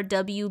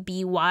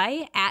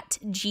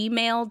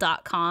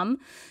 @gmail.com,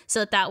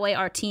 so that way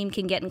our team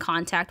can get in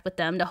contact with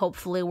them to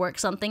hopefully work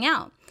something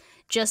out.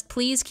 Just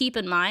please keep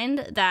in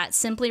mind that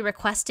simply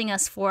requesting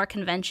us for a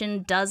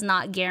convention does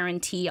not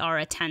guarantee our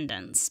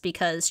attendance,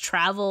 because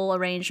travel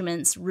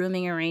arrangements,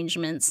 rooming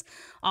arrangements,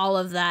 all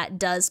of that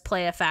does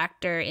play a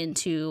factor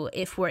into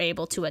if we're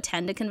able to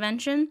attend a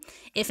convention.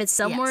 If it's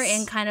somewhere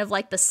in kind of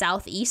like the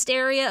southeast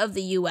area of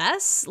the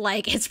US,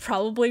 like it's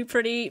probably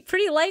pretty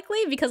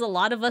likely because a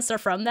lot of us are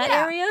from that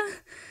area.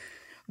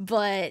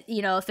 But,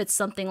 you know, if it's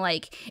something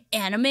like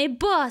Anime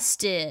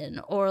Boston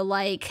or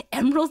like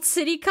Emerald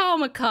City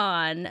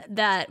Comic-Con,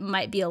 that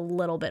might be a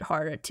little bit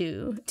harder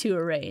to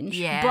arrange.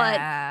 Yeah.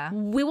 But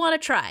we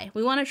want to try.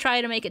 We want to try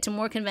to make it to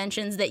more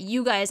conventions that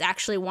you guys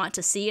actually want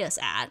to see us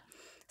at.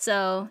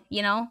 So,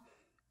 you know,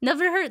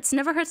 never hurts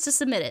to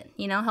submit it.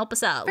 You know, help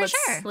us out.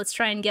 Let's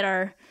try and get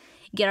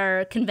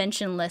our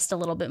convention list a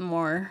little bit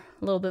more,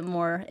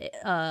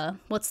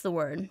 what's the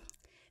word?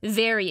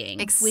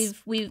 Varying.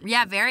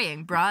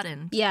 Varying,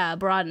 broadened. Yeah,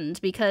 broadened,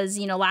 because,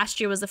 you know,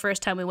 last year was the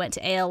first time we went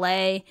to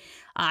ALA.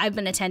 I've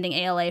been attending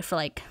ALA for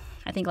I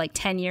think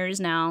 10 years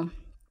now.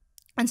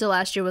 And so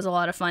last year was a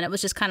lot of fun. It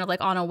was just kind of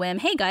like on a whim,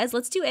 hey guys,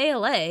 let's do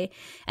ALA.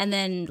 And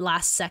then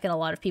last second, a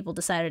lot of people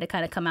decided to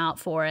kind of come out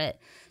for it.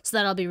 So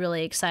that'll be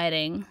really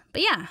exciting.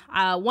 But yeah,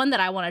 one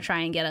that I want to try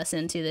and get us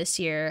into this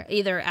year,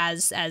 either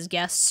as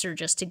guests or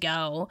just to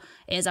go,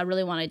 is I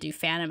really want to do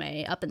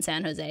Fanime up in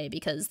San Jose,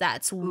 because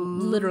that's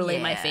literally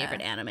my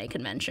favorite anime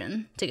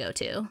convention to go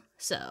to.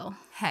 So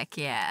heck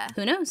yeah.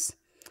 Who knows?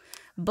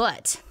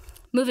 But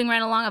moving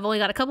right along, I've only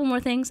got a couple more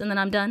things and then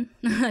I'm done.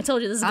 I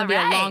told you this is going to be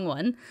a long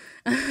one.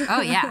 Oh,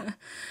 yeah.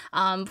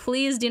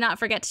 Please do not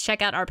forget to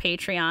check out our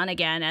Patreon.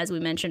 Again, as we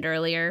mentioned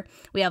earlier,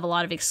 we have a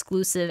lot of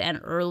exclusive and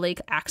early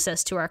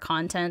access to our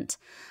content.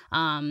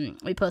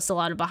 We post a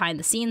lot of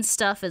behind-the-scenes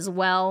stuff as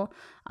well.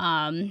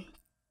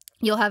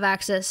 You'll have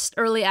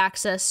early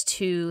access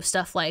to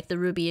stuff like the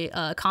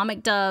RWBY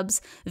comic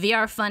dubs,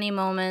 VR funny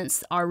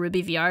moments, our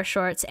RWBY VR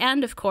shorts,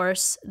 and of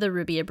course, the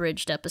RWBY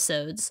abridged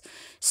episodes.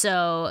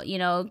 So, you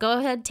know, go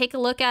ahead, take a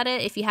look at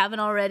it if you haven't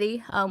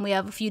already. We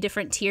have a few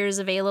different tiers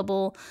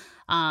available.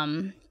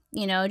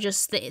 You know,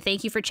 just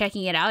thank you for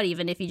checking it out,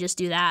 even if you just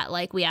do that.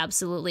 Like, we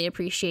absolutely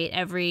appreciate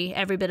every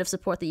bit of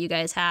support that you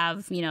guys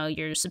have. You know,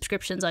 your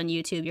subscriptions on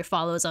YouTube, your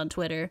follows on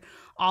Twitter,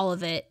 all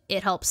of it.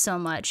 It helps so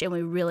much, and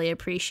we really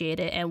appreciate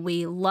it. And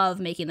we love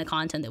making the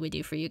content that we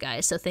do for you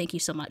guys. So thank you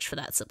so much for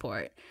that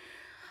support.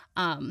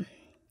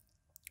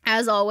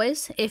 As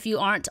always, if you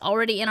aren't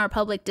already in our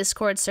public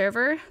Discord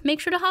server, make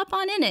sure to hop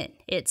on in it.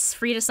 It's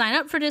free to sign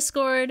up for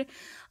Discord,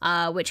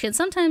 which can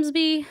sometimes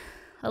be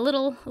a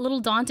little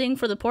daunting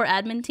for the poor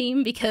admin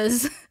team,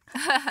 because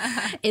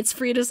it's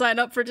free to sign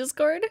up for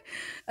Discord.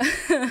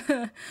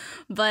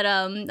 But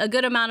a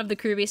good amount of the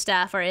KRWBY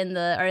staff are in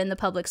the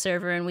public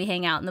server, and we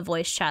hang out in the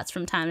voice chats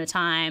from time to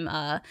time.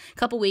 A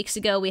couple weeks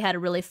ago, we had a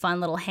really fun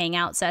little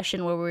hangout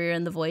session where we were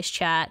in the voice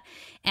chat,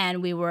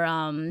 and we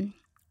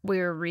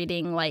were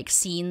reading like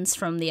scenes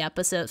from the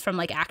episodes, from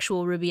like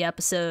actual RWBY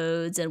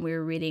episodes, and we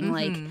were reading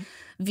like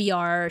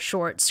VR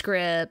short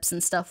scripts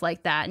and stuff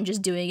like that, and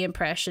just doing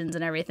impressions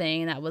and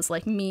everything. And that was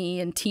like me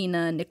and Tina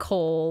and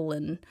Nicole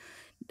and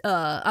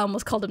I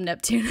almost called him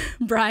Neptune,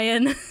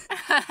 Brian.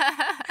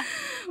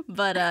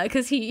 But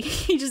because he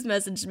just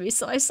messaged me,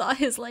 so I saw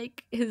his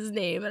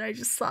name and I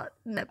just saw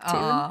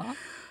Neptune. Aww.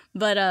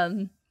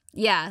 But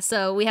yeah,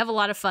 so we have a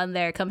lot of fun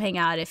there. Come hang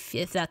out if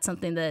that's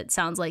something that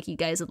sounds like you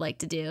guys would like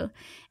to do.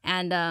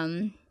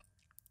 And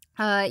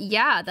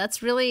Yeah,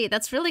 that's really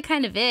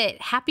kind of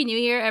it. Happy New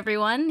Year,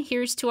 everyone.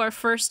 Here's to our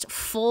first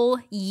full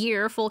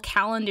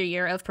calendar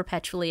year of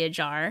Perpetually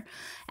Ajar.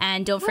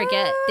 And don't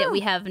forget that we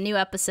have new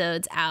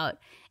episodes out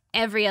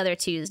every other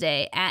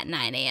Tuesday at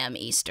 9 a.m.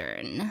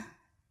 Eastern.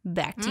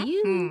 Back to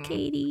you,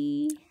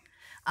 Katie.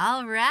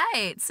 All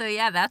right. So,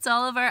 yeah, that's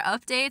all of our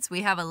updates.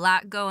 We have a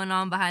lot going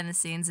on behind the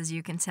scenes, as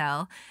you can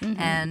tell.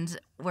 And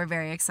we're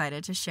very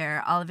excited to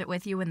share all of it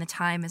with you when the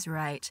time is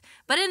right.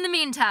 But in the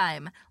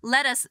meantime,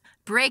 let us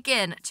break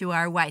in to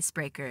our Weiss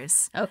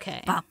Breakers.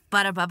 Okay.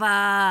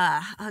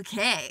 Ba-ba-da-ba-ba.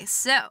 Okay,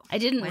 so. I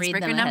didn't read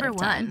them ahead of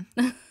time.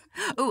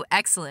 Ooh,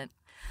 excellent.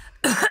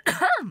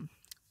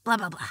 Blah,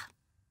 blah, blah.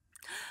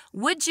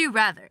 Would you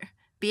rather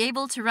be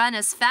able to run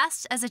as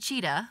fast as a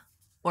cheetah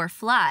or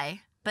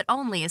fly, but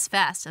only as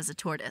fast as a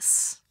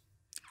tortoise?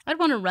 I'd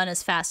want to run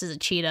as fast as a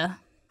cheetah.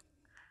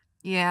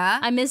 Yeah?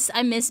 I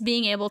miss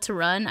being able to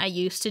run. I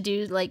used to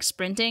do, like,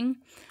 sprinting.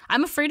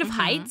 I'm afraid of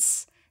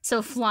heights,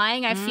 so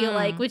flying, I feel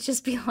like, would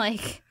just be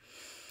like...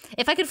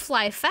 If I could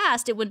fly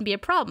fast, it wouldn't be a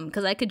problem,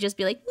 because I could just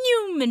be like,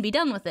 noom, and be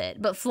done with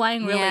it. But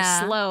flying really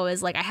slow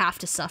is like, I have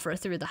to suffer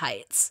through the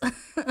heights.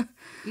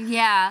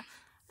 Yeah.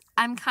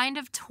 I'm kind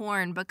of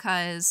torn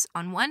because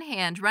on one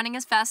hand, running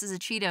as fast as a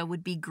cheetah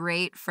would be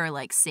great for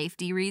like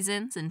safety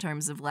reasons in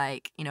terms of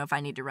like, you know, if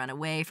I need to run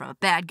away from a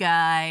bad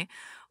guy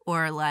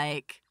or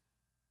like,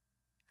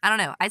 I don't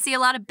know. I see a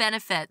lot of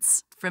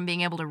benefits from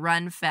being able to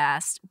run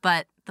fast,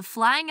 but the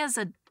flying as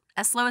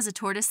slow as a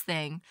tortoise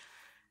thing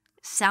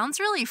sounds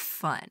really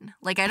fun.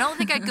 Like, I don't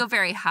think I'd go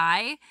very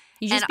high.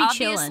 You just and be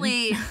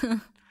obviously,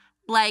 chilling.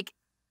 like,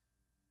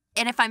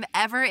 and if I'm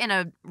ever in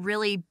a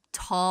really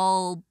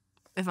tall,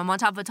 if I'm on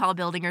top of a tall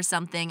building or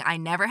something, I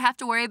never have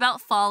to worry about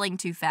falling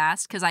too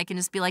fast because I can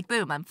just be like,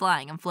 boom, I'm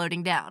flying, I'm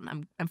floating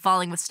down, I'm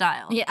falling with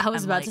style. Yeah, I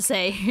was about to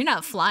say, you're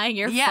not flying,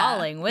 you're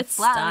falling with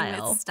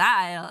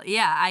style.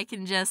 Yeah, I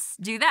can just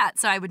do that.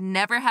 So I would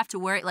never have to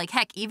worry. Like,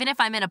 heck, even if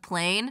I'm in a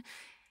plane,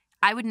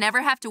 I would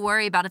never have to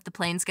worry about if the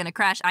plane's going to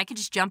crash. I could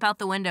just jump out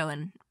the window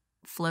and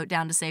float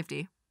down to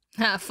safety.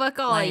 Fuck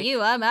all of you,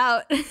 I'm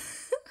out.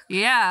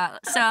 Yeah,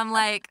 so I'm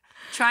like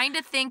trying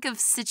to think of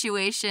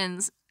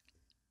situations.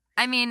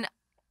 I mean,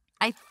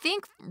 I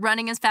think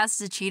running as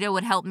fast as a cheetah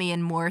would help me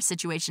in more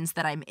situations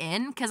that I'm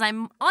in because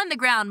I'm on the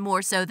ground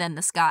more so than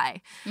the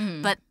sky.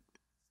 But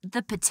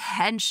the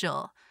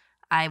potential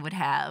I would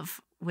have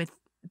with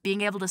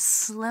being able to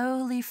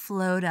slowly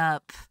float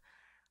up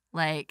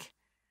like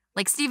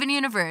Steven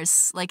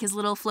Universe, like his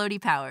little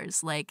floaty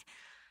powers, like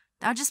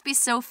that would just be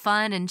so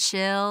fun and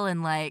chill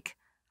and like,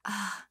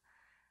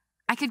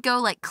 I could go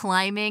like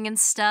climbing and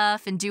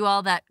stuff and do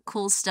all that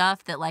cool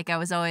stuff that like I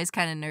was always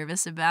kind of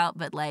nervous about,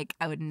 but like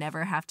I would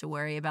never have to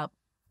worry about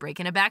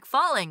breaking a back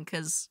falling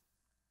because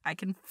I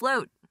can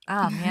float.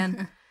 Oh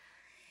man.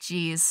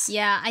 Jeez.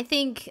 Yeah, I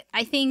think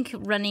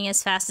running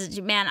as fast as,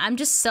 man, I'm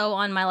just so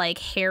on my like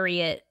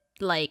Harriet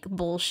like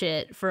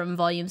bullshit from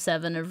volume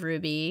 7 of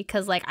RWBY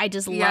because like I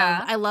just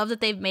love that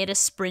they've made a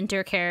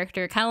sprinter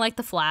character kind of like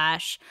the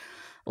Flash.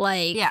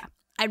 Like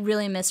I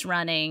really miss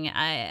running.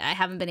 I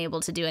haven't been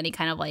able to do any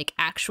kind of like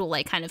actual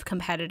like kind of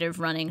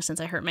competitive running since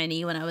I hurt my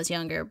knee when I was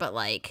younger, but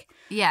like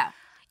yeah,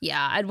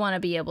 I'd want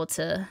to be able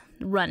to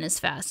run as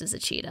fast as a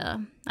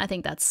cheetah. I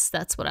think that's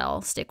what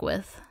I'll stick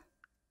with.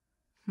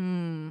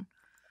 I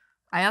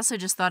also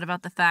just thought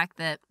about the fact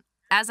that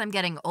as I'm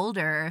getting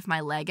older, if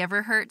my leg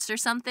ever hurts or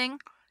something,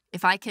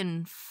 if I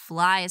can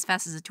fly as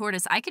fast as a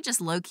tortoise, I could just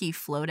low-key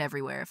float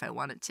everywhere if I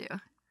wanted to.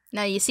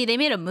 Now, you see, they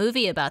made a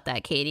movie about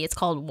that, Katie. It's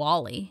called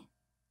WALL-E.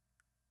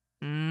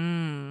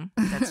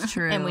 That's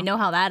true. And we know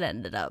how that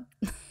ended up.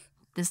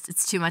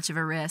 It's too much of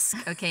a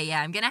risk. Okay,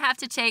 yeah, I'm going to have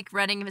to take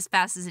running as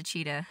fast as a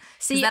cheetah.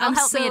 See, that'll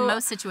help me in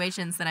most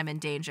situations that I'm in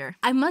danger.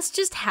 I must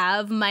just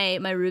have my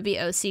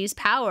RWBY OC's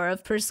power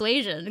of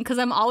persuasion because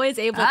I'm always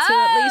able to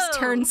at least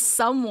turn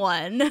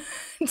someone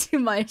to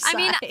my side. I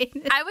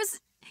mean, I was...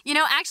 You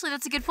know, actually,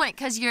 that's a good point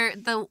because you're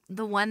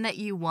the one that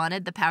you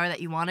wanted, the power that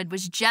you wanted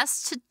was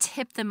just to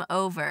tip them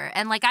over.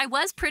 And, like, I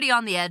was pretty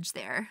on the edge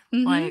there.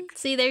 Like,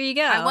 see, there you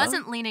go. I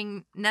wasn't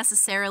leaning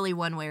necessarily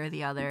one way or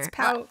the other.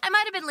 Well, I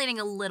might have been leaning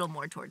a little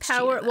more towards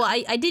power. cheetah, well,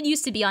 I did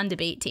used to be on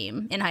debate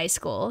team in high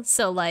school.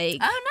 So, like...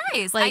 Oh,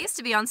 nice. Like, I used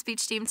to be on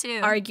speech team, too.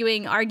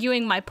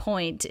 Arguing my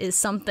point is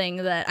something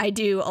that I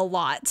do a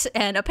lot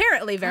and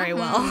apparently very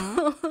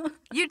well.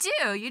 You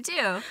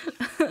do.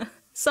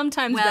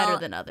 Sometimes better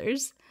than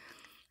others.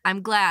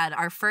 I'm glad.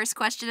 Our first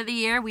question of the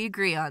year we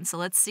agree on. So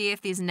let's see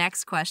if these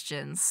next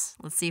questions,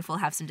 let's see if we'll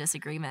have some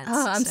disagreements.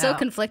 Oh, I'm so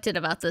conflicted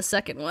about the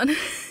second one.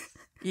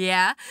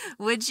 Yeah?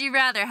 Would you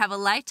rather have a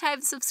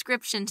lifetime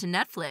subscription to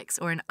Netflix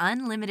or an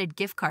unlimited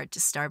gift card to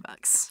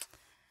Starbucks?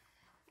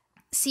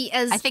 See,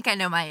 I think I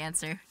know my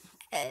answer.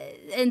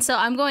 And so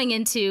I'm going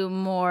into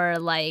more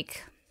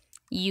like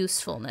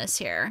usefulness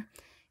here.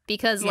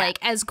 Because, like,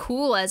 as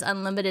cool as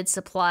unlimited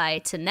supply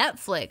to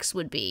Netflix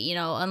would be, you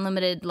know,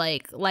 unlimited,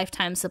 like,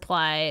 lifetime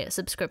supply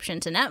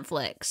subscription to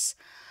Netflix,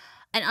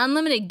 an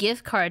unlimited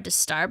gift card to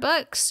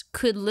Starbucks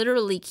could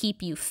literally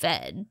keep you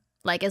fed.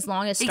 Like, as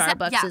long as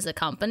Starbucks is a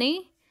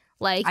company.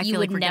 Like, I you feel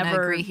would like we're gonna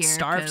never agree here,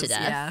 starve to 'cause,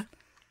 death.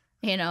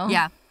 yeah. You know?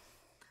 Yeah.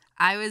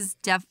 I was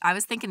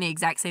thinking the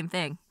exact same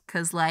thing.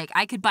 Because, like,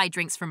 I could buy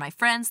drinks for my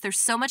friends. There's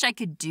so much I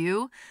could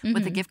do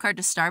with a gift card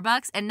to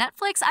Starbucks. And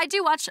Netflix, I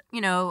do watch, you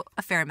know,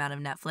 a fair amount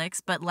of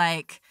Netflix. But,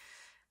 like,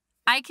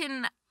 I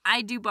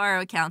do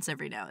borrow accounts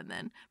every now and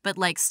then. But,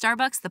 like,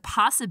 Starbucks, the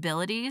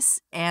possibilities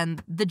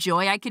and the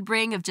joy I could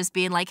bring of just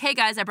being like, hey,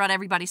 guys, I brought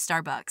everybody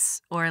Starbucks.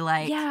 Or,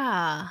 like,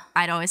 Yeah.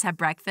 I'd always have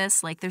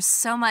breakfast. Like, there's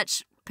so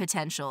much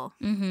potential.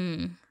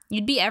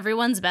 You'd be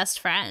everyone's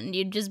best friend.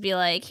 You'd just be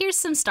like, here's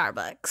some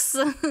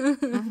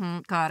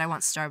Starbucks. God, I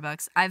want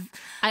Starbucks. I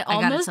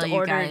almost gotta tell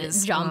ordered you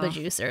guys, Jamba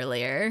Juice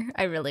earlier.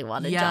 I really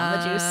wanted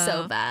Jamba Juice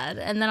so bad.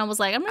 And then I was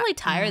like, I'm really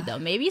tired though.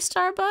 Maybe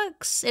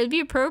Starbucks? It would be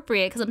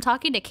appropriate because I'm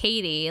talking to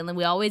Katy and then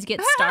we always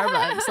get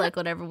Starbucks like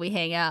whenever we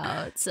hang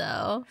out.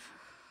 So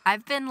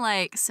I've been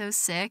like so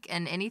sick,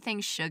 and anything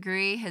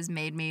sugary has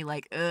made me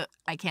like,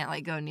 I can't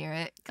like go near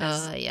it.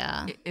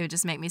 Yeah. It would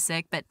just make me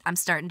sick. But I'm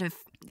starting to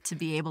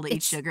be able to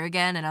eat sugar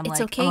again, and I'm like,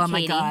 okay, oh Katy,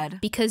 my God.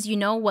 Because you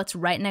know what's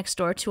right next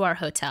door to our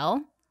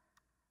hotel?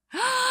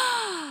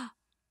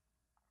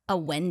 A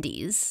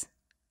Wendy's.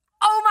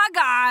 Oh my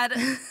God.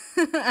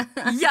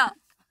 Yeah.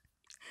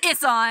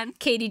 It's on.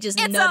 Katy just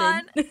it's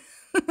nutted.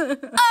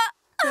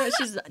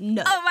 She's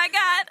nut. Oh my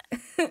God.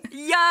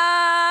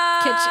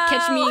 Yeah.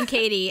 Catch me and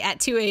Katy at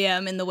 2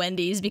 a.m. in the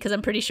Wendy's because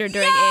I'm pretty sure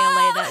during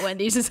ALA that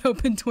Wendy's is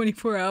open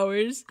 24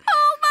 hours.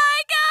 Oh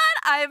my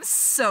God. I am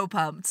so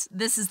pumped.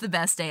 This is the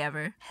best day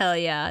ever. Hell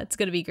yeah. It's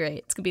going to be great.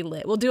 It's going to be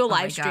lit. We'll do a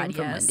live stream God,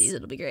 from yes. Wendy's.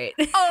 It'll be great.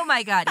 Oh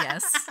my God,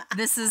 yes.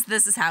 This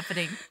is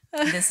happening.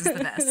 This is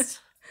the best.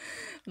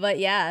 But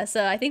yeah,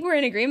 so I think we're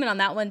in agreement on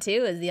that one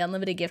too, is the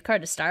unlimited gift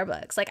card to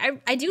Starbucks. Like,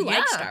 I do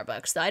like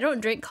Starbucks, though. I don't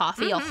drink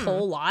coffee a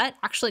whole lot.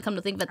 Actually, come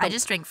to think of it, I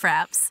just drink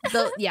fraps.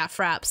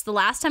 Fraps. The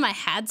last time I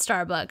had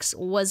Starbucks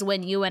was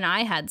when you and I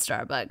had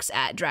Starbucks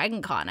at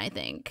Dragon Con, I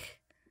think.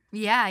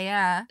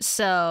 Yeah.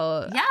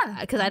 So, yeah,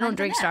 because I don't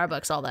drink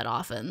Starbucks all that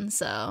often,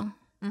 so.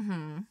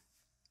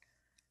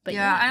 But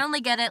yeah, I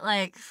only get it,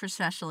 like, for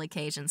special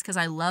occasions, because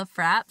I love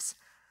fraps.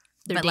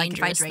 They're but like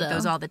if I drink though.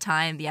 those all the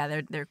time,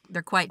 yeah,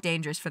 they're quite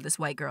dangerous for this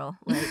white girl.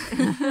 Like,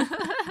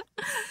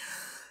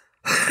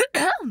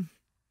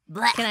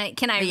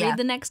 can I read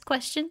the next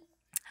question?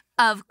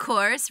 Of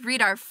course,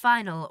 read our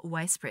final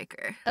Weiss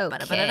Breaker. Okay.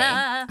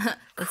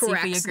 Let's see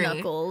if we agree.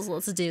 Knuckles.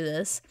 Let's do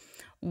this.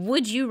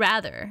 Would you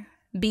rather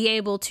be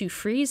able to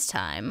freeze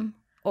time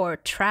or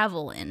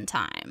travel in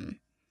time?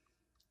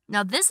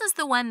 Now, this is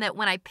the one that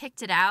when I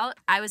picked it out,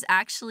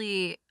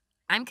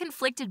 I'm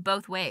conflicted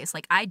both ways.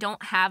 Like, I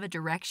don't have a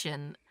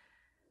direction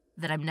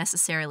that I'm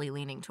necessarily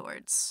leaning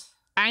towards.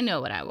 I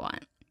know what I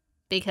want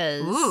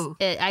because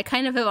I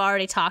kind of have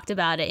already talked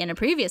about it in a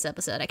previous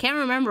episode. I can't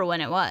remember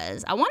when it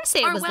was. I want to say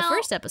it was the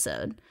first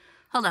episode.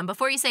 Hold on.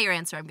 Before you say your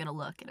answer, I'm going to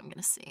look and I'm going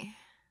to see.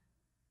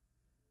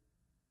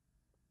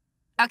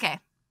 Okay.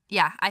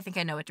 Yeah, I think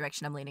I know what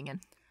direction I'm leaning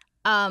in.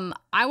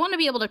 I want to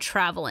be able to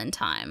travel in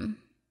time.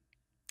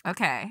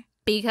 Okay.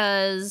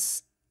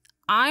 Because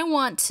I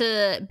want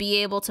to be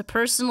able to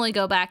personally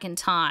go back in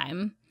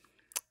time.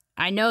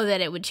 I know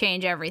that it would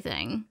change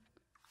everything,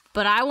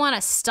 but I want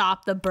to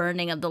stop the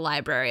burning of the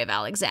Library of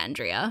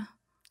Alexandria.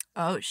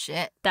 Oh,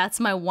 shit. That's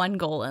my one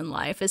goal in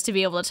life, is to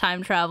be able to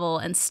time travel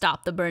and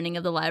stop the burning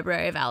of the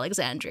Library of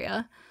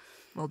Alexandria.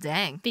 Well,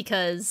 dang.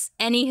 Because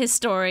any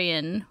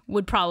historian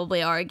would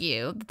probably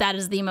argue that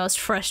is the most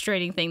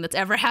frustrating thing that's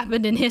ever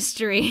happened in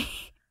history.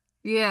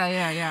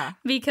 Yeah.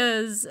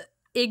 Because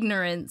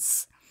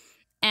ignorance.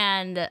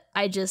 And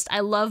I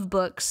love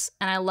books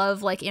and I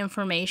love like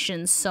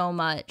information so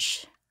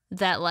much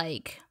that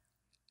like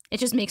it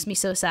just makes me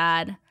so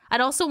sad.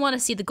 I'd also want to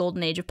see the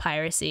golden age of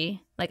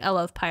piracy. Like, I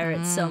love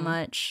pirates so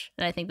much,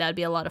 and I think that'd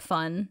be a lot of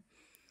fun.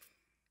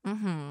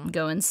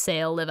 Go and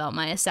sail, live out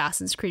my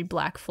Assassin's Creed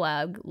Black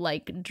Flag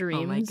like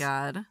dreams. Oh my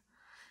God.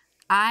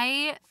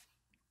 I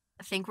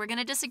think we're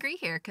gonna disagree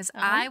here because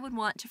I would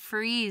want to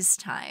freeze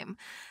time.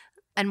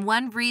 And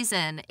one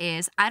reason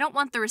is I don't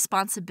want the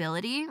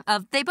responsibility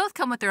of, they both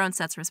come with their own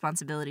sets of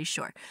responsibilities,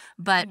 sure.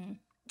 But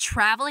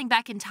traveling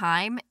back in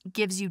time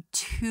gives you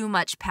too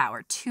much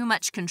power, too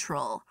much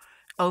control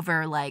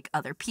over like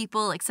other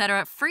people,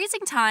 etc.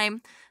 Freezing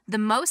time, the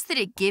most that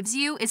it gives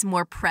you is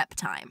more prep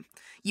time.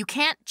 You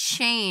can't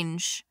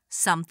change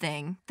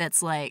something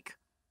that's like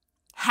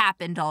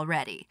happened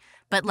already.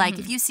 But like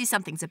if you see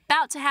something's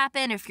about to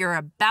happen, if you're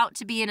about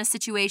to be in a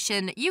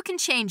situation, you can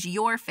change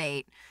your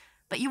fate.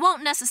 But you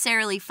won't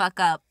necessarily fuck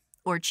up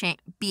or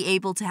be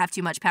able to have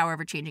too much power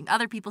over changing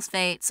other people's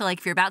fate. So, like,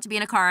 if you're about to be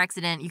in a car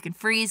accident, you can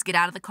freeze, get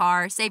out of the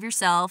car, save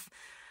yourself.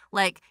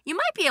 Like, you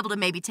might be able to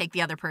maybe take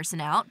the other person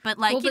out, but,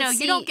 like,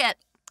 you don't get...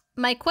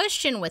 My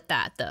question with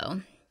that, though,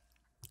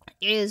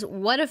 is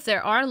what if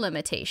there are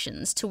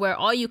limitations to where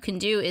all you can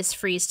do is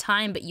freeze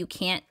time, but you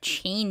can't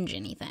change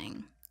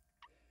anything?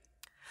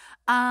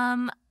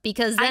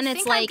 Because then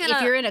it's like,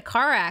 if you're in a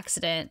car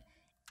accident...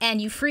 and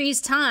you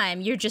freeze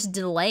time, you're just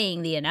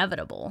delaying the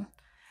inevitable.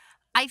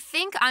 I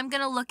think I'm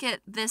going to look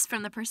at this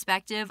from the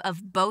perspective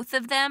of both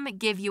of them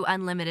give you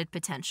unlimited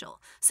potential.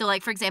 So,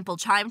 like, for example,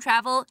 time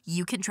travel,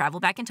 you can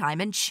travel back in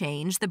time and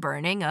change the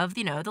burning of,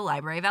 the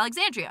Library of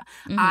Alexandria.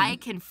 I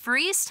can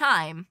freeze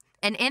time,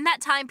 and in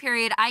that time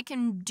period, I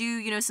can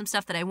do, some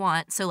stuff that I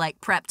want. So, like,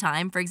 prep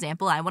time, for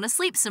example, I want to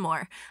sleep some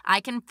more. I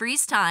can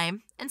freeze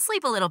time and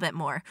sleep a little bit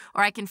more.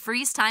 Or I can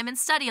freeze time and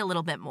study a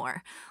little bit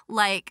more.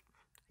 Like,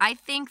 I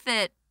think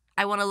that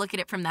I want to look at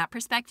it from that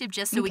perspective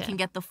just so we can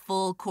get the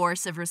full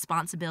course of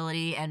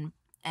responsibility and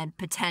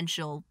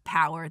potential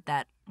power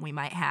that we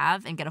might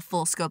have and get a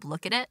full scope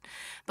look at it.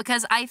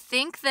 Because I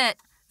think that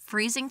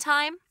freezing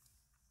time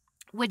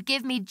would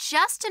give me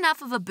just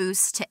enough of a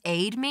boost to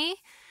aid me,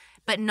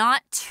 but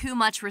not too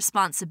much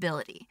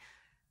responsibility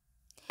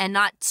and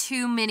not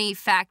too many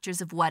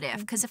factors of what if.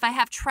 Because if I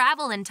have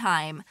travel in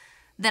time,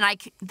 then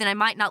I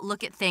might not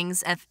look at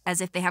things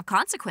as if they have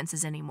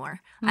consequences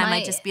anymore. I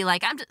might just be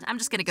like, I'm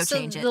just gonna go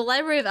change it. The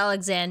Library of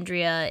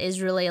Alexandria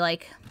is really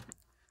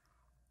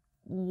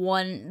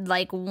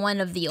one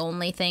of the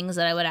only things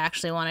that I would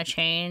actually want to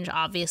change.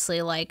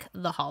 Obviously, like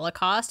the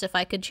Holocaust. If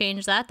I could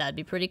change that, that'd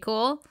be pretty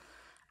cool.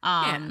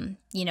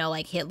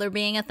 Like Hitler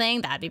being a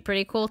thing, that'd be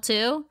pretty cool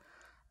too.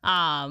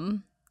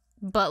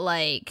 But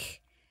like.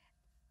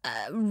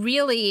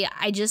 Really,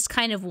 I just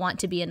kind of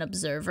want to be an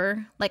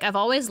observer. Like, I've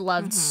always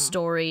loved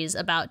stories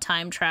about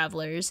time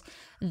travelers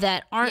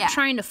that aren't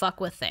trying to fuck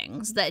with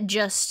things, that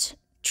just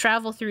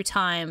travel through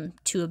time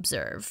to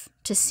observe,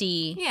 to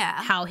see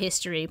how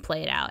history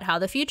played out, how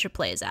the future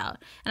plays out.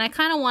 And I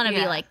kind of want to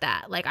be like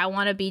that. Like, I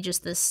want to be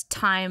just this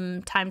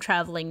time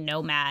traveling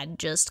nomad,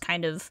 just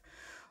kind of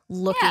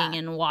looking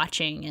and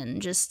watching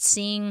and just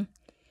seeing.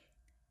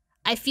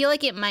 I feel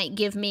like it might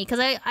give me, because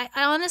I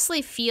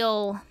honestly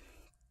feel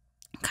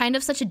kind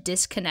of such a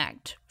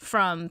disconnect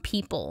from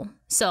people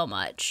so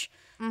much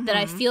that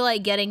I feel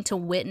like getting to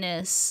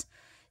witness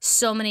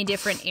so many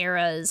different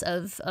eras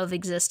of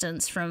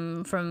existence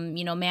from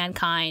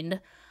mankind.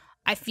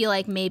 I feel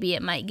like maybe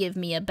it might give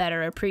me a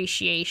better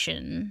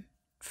appreciation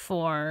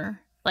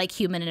for like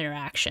human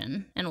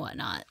interaction and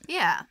whatnot.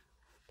 Yeah.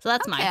 So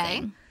that's my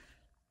thing.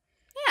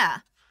 Yeah.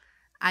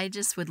 I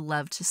just would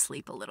love to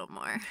sleep a little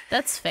more.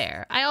 That's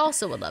fair. I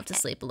also would love to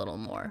sleep a little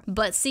more.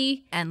 But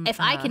see, if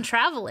I can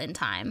travel in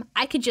time,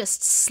 I could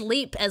just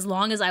sleep as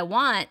long as I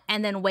want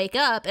and then wake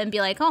up and be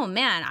like, oh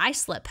man, I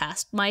slept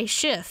past my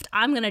shift.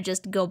 I'm going to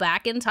just go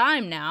back in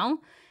time now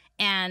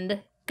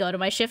and go to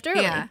my shift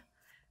early. Yeah.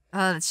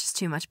 Oh, that's just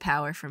too much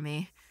power for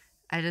me.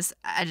 I just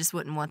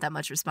wouldn't want that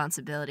much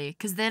responsibility.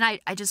 Because then I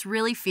just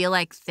really feel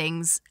like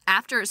things,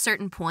 after a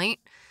certain point,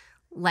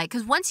 like,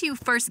 because once you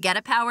first get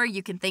a power,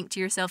 you can think to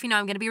yourself, I'm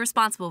going to be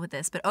responsible with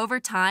this. But over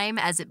time,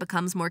 as it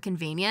becomes more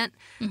convenient,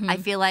 I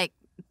feel like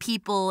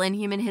people in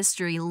human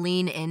history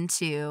lean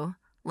into,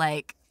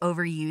 like,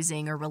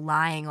 overusing or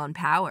relying on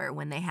power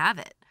when they have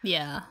it.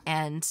 Yeah.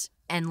 And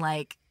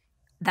like,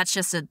 that's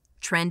just a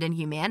trend in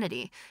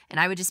humanity. And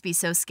I would just be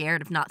so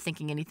scared of not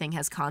thinking anything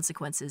has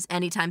consequences.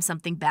 Anytime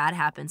something bad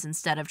happens,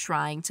 instead of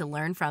trying to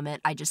learn from it,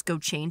 I just go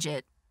change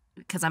it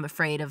because I'm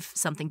afraid of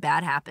something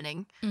bad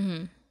happening.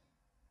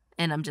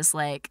 And I'm just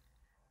like,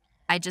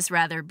 I'd just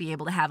rather be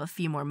able to have a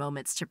few more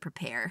moments to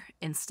prepare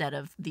instead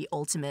of the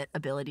ultimate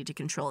ability to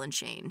control and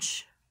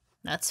change.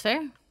 That's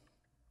fair.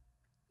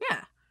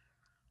 Yeah.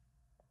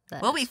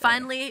 Well, we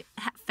finally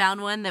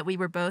found one that we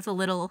were both a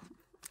little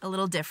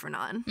different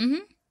on.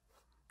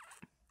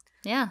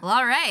 Yeah. Well,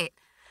 all right.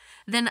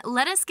 Then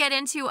let us get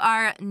into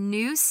our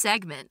new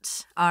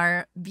segment,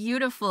 our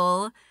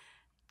beautiful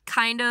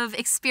kind of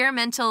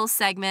experimental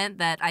segment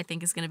that I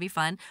think is going to be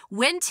fun,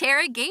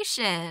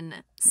 Winterigation.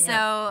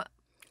 So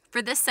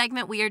for this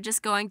segment, we are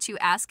just going to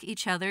ask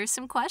each other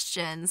some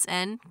questions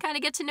and kind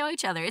of get to know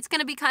each other. It's going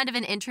to be kind of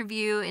an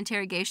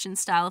interrogation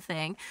style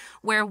thing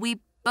where we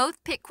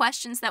both pick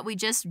questions that we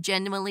just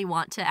genuinely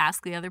want to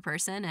ask the other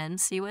person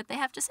and see what they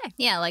have to say.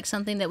 Yeah, like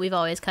something that we've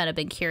always kind of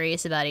been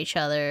curious about each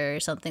other or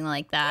something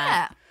like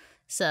that. Yeah.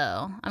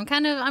 So I'm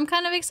kind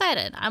of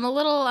excited. I'm a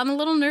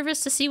little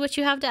nervous to see what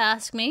you have to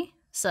ask me.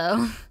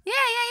 So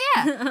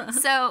yeah.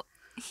 So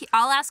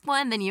I'll ask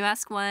one, then you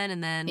ask one,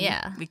 and then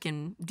we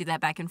can do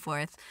that back and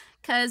forth.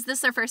 Because this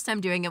is our first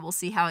time doing it. We'll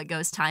see how it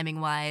goes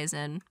timing-wise,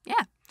 and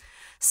yeah.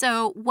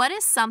 So what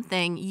is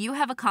something you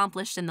have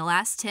accomplished in the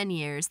last 10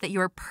 years that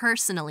you're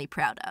personally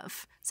proud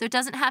of? So it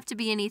doesn't have to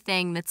be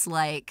anything that's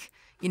like,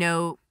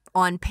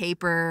 on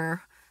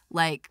paper,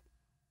 like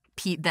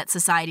that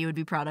society would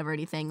be proud of or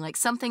anything. Like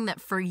something that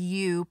for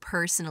you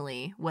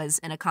personally was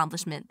an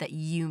accomplishment that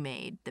you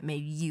made that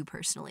made you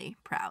personally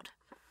proud.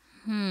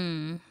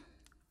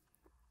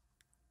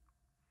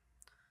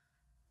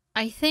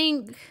 I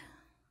think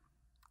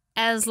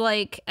as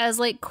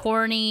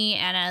corny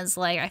and as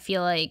like, I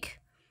feel like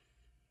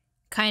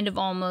kind of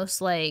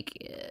almost like,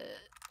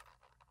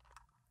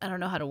 I don't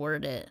know how to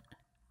word it.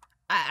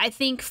 I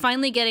think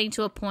finally getting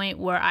to a point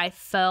where I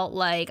felt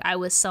like I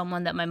was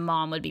someone that my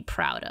mom would be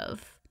proud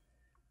of.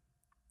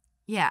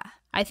 Yeah.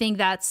 I think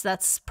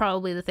that's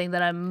probably the thing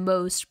that I'm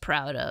most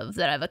proud of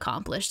that I've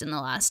accomplished in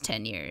the last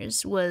 10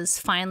 years was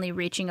finally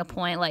reaching a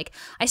point. Like,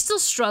 I still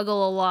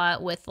struggle a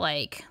lot with,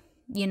 like,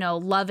 you know,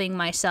 loving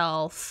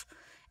myself.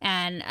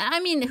 And I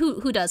mean,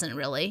 who doesn't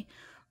really?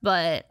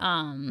 But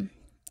I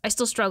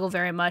still struggle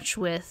very much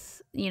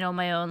with, you know,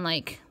 my own,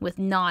 like, with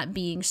not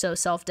being so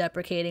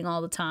self-deprecating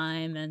all the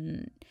time.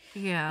 And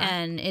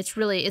it's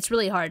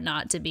really hard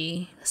not to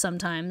be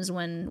sometimes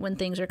when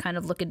things are kind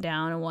of looking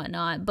down and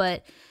whatnot.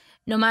 But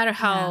no matter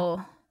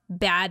how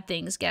bad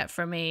things get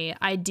for me,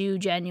 I do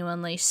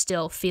genuinely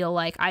still feel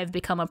like I've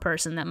become a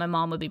person that my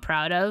mom would be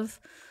proud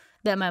of,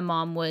 that my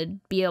mom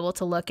would be able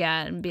to look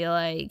at and be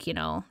like, you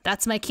know,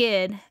 that's my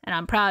kid and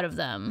I'm proud of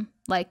them.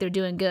 Like, they're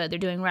doing good. They're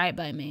doing right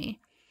by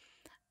me.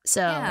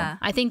 So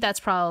I think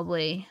that's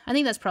probably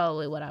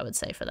what I would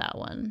say for that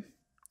one.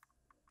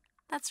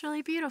 That's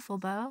really beautiful,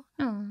 Beau.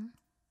 Oh,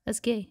 that's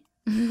gay.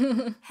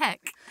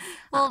 Heck.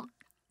 Well,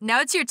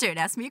 now it's your turn.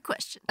 Ask me a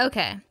question.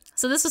 Okay.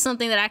 So this was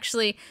something that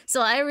actually,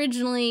 so I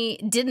originally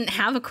didn't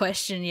have a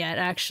question yet,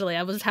 actually.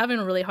 I was having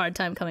a really hard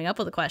time coming up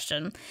with a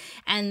question.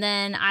 And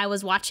then I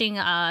was watching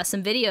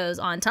some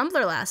videos on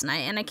Tumblr last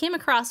night, and I came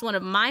across one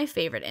of my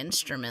favorite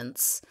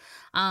instruments.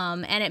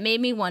 And it made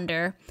me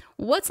wonder,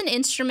 what's an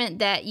instrument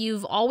that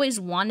you've always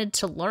wanted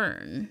to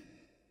learn?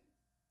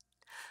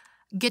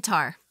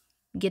 Guitar.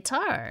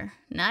 Guitar.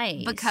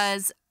 Nice.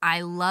 Because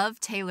I love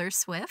Taylor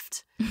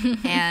Swift,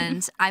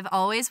 and I've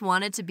always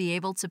wanted to be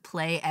able to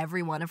play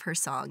every one of her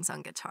songs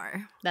on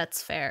guitar.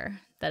 That's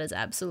fair. That is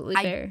absolutely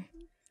fair.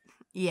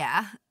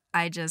 Yeah.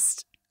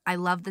 I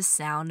love the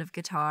sound of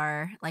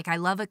guitar. Like, I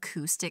love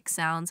acoustic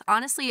sounds.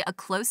 Honestly, a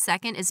close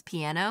second is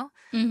piano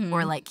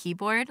or, like,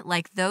 keyboard.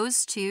 Like,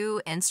 those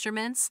two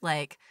instruments,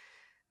 like,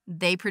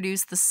 they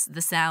produce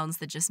the sounds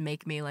that just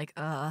make me like,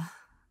 oh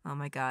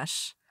my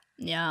gosh.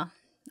 Yeah.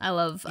 I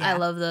love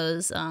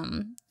those.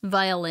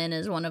 Violin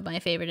is one of my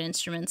favorite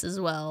instruments as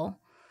well.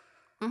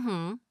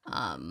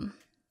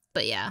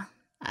 But yeah,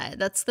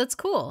 that's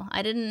cool.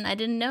 I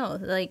didn't know.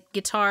 Like,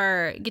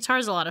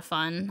 guitar's a lot of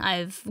fun.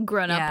 I've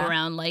grown up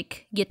around,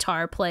 like,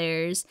 guitar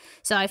players,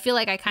 so I feel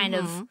like I kind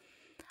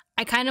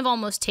of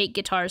almost take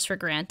guitars for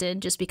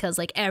granted, just because,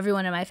 like,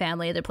 everyone in my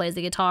family either plays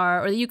the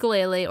guitar or the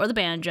ukulele or the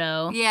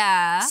banjo.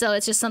 Yeah. So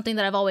it's just something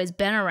that I've always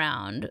been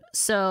around.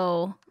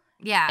 So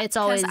yeah, it's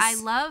always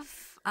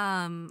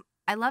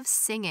I love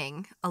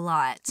singing a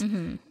lot.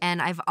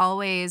 And I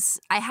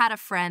had a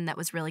friend that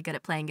was really good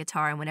at playing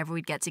guitar, and whenever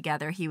we'd get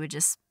together, he would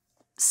just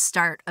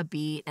start a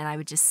beat and I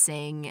would just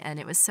sing, and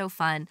it was so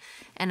fun.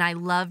 And I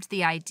loved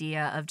the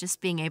idea of just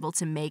being able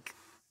to make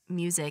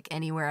music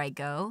anywhere I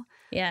go.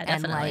 Yeah,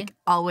 definitely. And, like,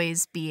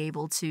 always be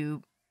able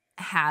to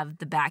have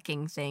the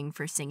backing thing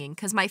for singing.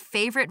 Because my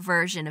favorite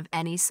version of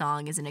any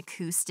song is an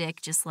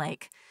acoustic, just,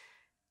 like,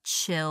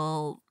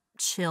 chilled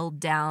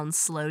down,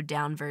 slowed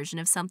down version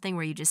of something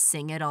where you just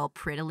sing it all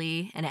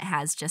prettily and it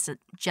has just a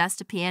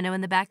piano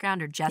in the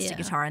background or just a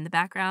guitar in the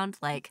background.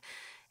 Like,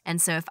 and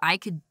so if I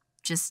could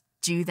just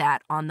do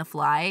that on the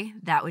fly,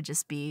 that would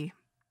just be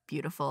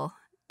beautiful.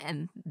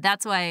 And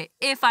that's why,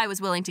 if I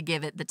was willing to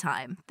give it the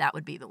time, that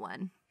would be the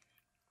one.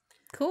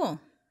 Cool.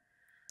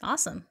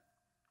 Awesome.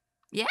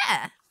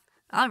 Yeah.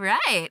 All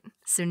right.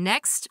 So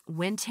next,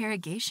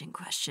 Winterigation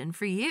question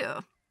for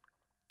you.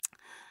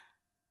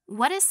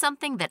 What is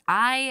something that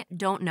I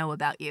don't know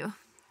about you?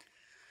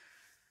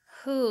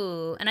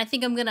 Ooh, and I'm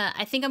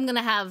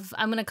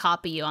gonna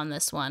copy you on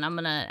this one. I'm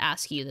gonna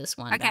ask you this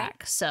one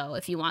back. So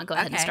if you want, go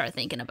ahead and start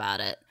thinking about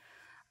it.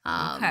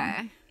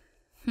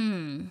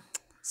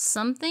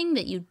 Something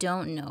that you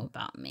don't know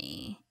about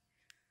me.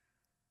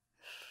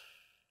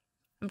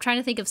 I'm trying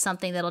to think of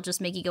something that'll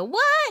just make you go,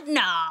 "What?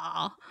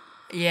 No."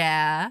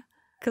 Yeah.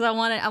 Because I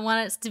want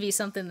it to be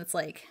something that's,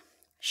 like,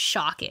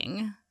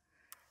 shocking.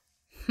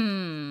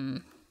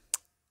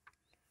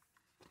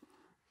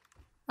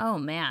 Oh,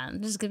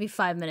 man. This is going to be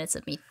 5 minutes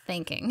of me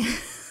thinking.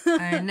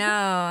 I know.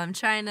 I'm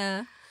trying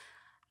to...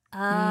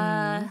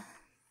 I'm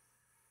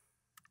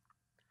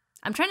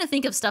trying to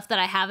think of stuff that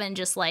I haven't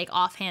just, like,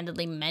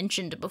 offhandedly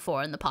mentioned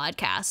before in the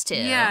podcast, too.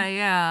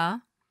 Yeah.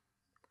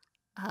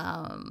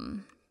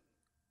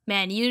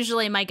 Man,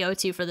 usually my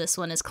go-to for this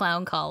one is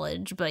Clown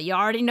College, but you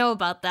already know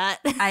about that.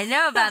 I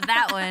know about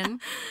that one.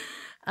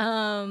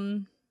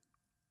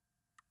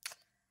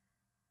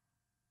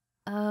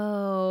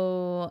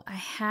 Oh, I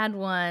had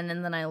one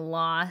and then I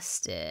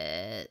lost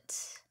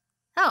it.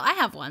 Oh, I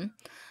have one.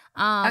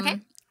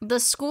 Okay. The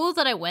school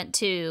that I went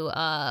to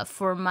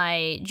for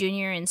my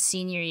junior and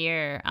senior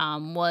year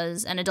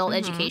was an adult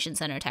education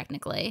center,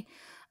 technically.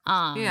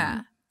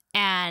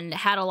 And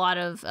had a lot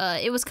of,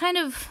 it was kind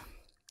of,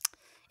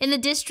 in the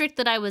district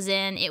that I was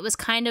in, it was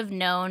kind of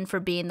known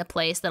for being the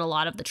place that a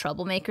lot of the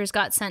troublemakers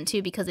got sent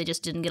to because they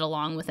just didn't get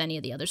along with any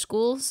of the other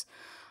schools.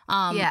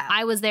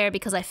 I was there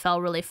because I fell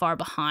really far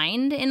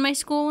behind in my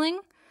schooling.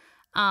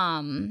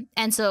 And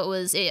so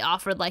it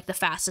offered, like, the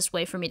fastest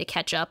way for me to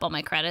catch up on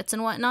my credits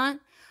and whatnot.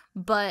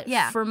 But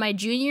for my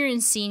junior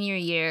and senior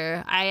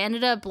year, I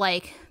ended up,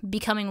 like,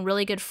 becoming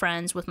really good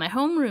friends with my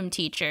homeroom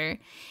teacher.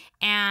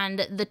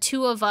 And the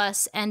two of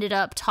us ended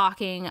up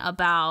talking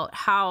about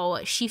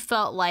how she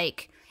felt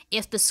like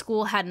if the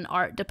school had an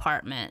art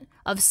department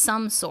of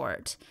some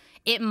sort,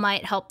 it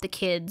might help the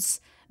kids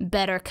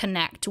better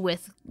connect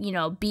with, you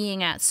know,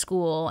 being at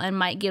school, and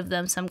might give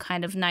them some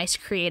kind of nice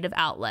creative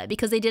outlet,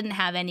 because they didn't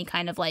have any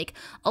kind of like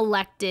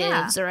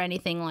electives or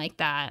anything like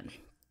that.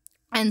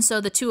 And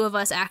so the two of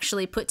us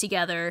actually put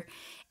together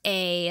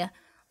a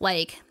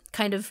like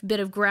kind of bit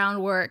of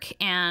groundwork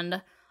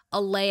and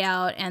a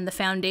layout and the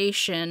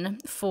foundation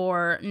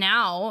for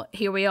now.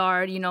 Here we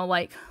are, you know,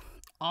 like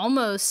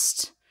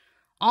almost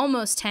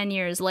 10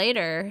 years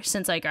later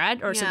since I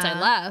since I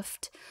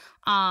left.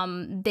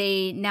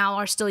 They now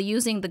are still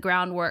using the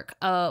groundwork,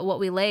 what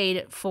we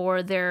laid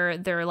for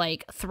their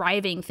like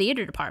thriving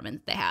theater department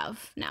that they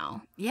have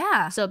now.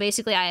 Yeah. So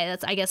basically,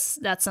 I guess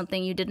that's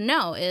something you didn't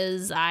know,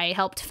 is I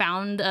helped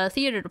found a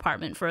theater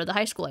department for the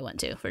high school I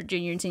went to for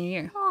junior and senior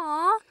year.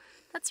 Aw,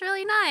 that's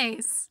really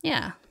nice.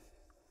 Yeah.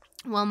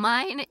 Well,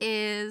 mine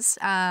is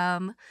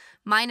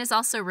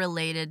also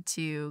related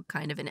to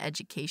kind of an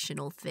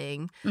educational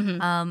thing.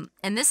 Mm-hmm.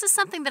 And this is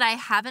something that I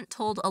haven't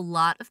told a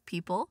lot of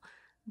people.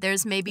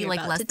 There's maybe You're like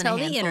about less to than tell a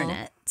handful. the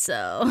internet,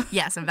 so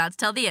Yes, I'm about to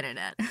tell the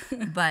internet.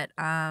 But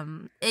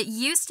it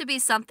used to be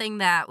something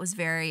that was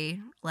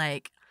very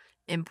like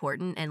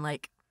important and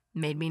like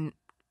made me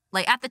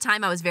like, at the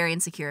time I was very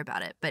insecure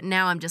about it, but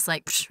now I'm just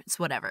like, it's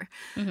whatever.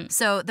 Mm-hmm.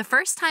 So the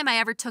first time I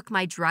ever took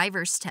my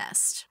driver's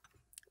test,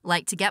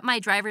 like to get my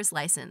driver's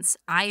license,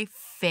 I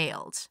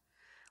failed.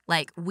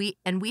 Like we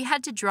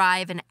had to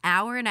drive an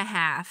hour and a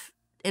half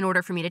in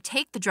order for me to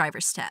take the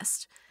driver's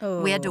test.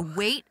 Oh. We had to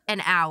wait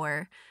an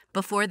hour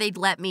before they'd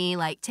let me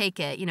like take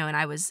it, you know, and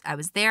I was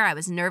there, I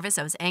was nervous,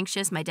 I was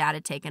anxious. My dad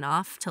had taken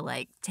off to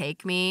like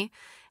take me,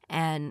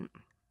 and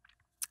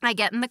I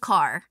get in the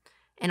car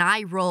and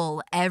I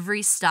roll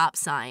every stop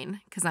sign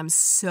because I'm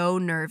so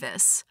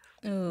nervous.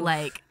 Oof.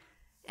 Like,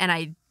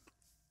 and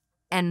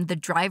the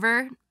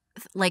driver,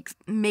 like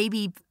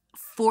maybe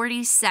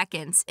 40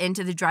 seconds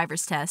into the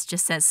driver's test,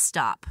 just says,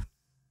 "Stop.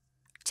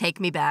 Take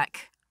me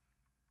back.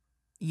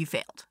 You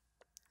failed."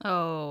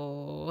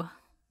 Oh.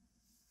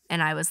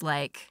 And I was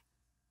like,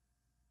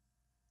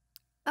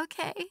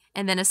 okay.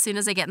 And then as soon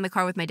as I get in the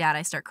car with my dad,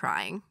 I start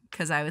crying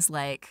because I was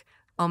like,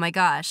 oh my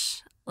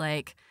gosh,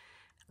 like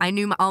I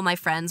knew all my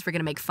friends were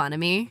going to make fun of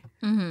me.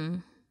 Mm-hmm.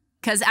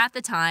 Because at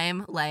the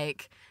time,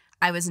 like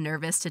I was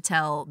nervous to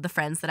tell the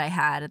friends that I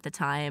had at the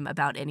time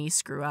about any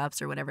screw ups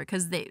or whatever,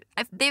 because they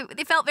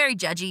felt very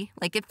judgy.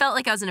 Like it felt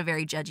like I was in a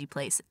very judgy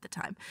place at the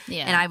time.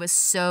 Yeah. And I was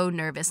so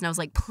nervous, and I was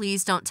like,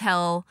 please don't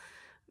tell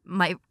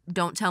my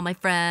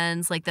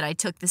friends like that I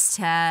took this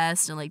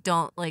test, and like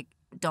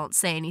don't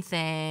say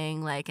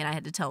anything, like, and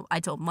I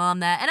told mom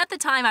that. And at the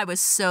time I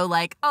was so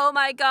like, oh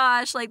my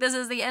gosh, like this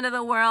is the end of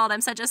the world,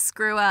 I'm such a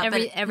screw up.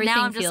 Everything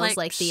now I'm just feels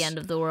like the end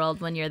of the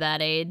world when you're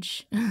that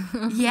age.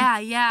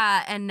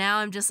 yeah, and now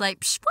I'm just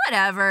like,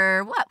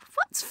 whatever,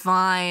 what's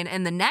fine.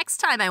 And the next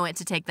time I went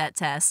to take that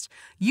test,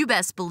 you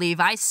best believe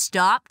I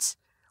stopped,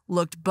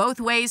 looked both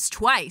ways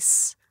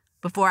twice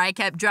before I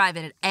kept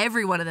driving at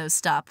every one of those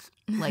stop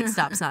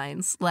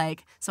signs.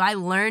 Like, so I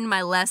learned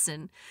my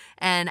lesson.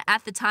 And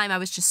at the time I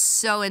was just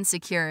so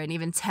insecure, and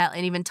even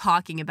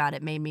talking about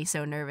it made me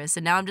so nervous.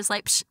 And now I'm just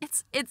like,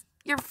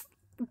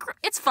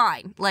 it's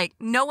fine. Like,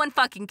 no one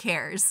fucking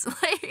cares.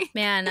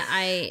 Man,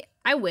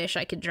 I wish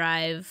I could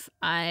drive.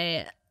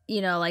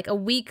 Like a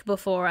week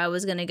before I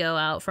was going to go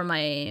out for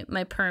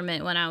my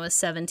permit when I was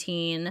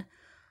 17,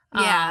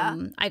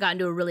 I got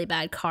into a really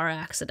bad car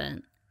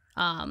accident.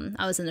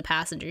 I was in the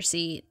passenger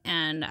seat,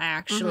 and I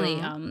actually,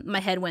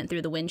 my head went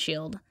through the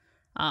windshield.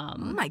 Oh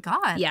my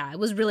God. Yeah, it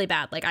was really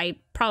bad. Like, I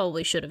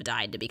probably should have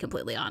died, to be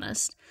completely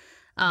honest.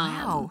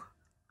 Wow.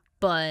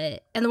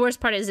 And the worst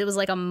part is it was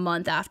like a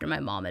month after my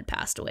mom had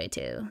passed away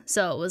too.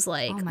 So it was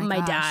like, my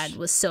dad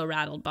was so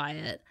rattled by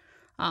it.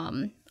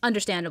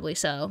 Understandably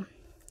so.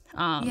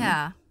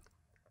 Yeah.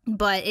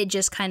 But it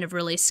just kind of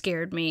really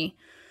scared me.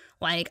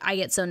 Like, I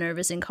get so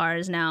nervous in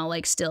cars now,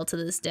 like, still to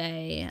this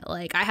day.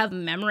 Like, I have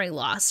memory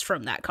loss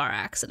from that car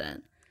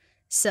accident.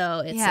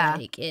 So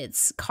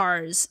it's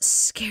cars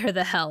scare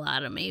the hell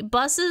out of me.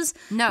 Buses,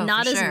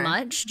 not as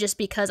much, just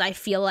because I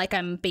feel like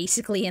I'm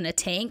basically in a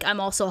tank. I'm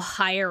also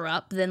higher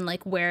up than,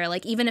 like, where,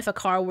 like, even if a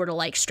car were to,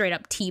 like, straight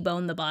up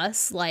T-bone the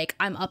bus, like,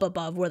 I'm up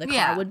above where the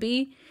car would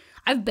be.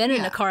 I've been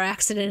in a car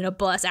accident in a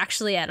bus,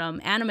 actually, at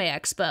Anime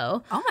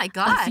Expo. Oh my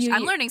gosh,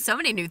 I'm learning so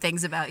many new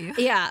things about you.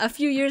 Yeah, a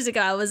few years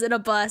ago, I was in a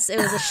bus. It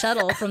was a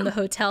shuttle from the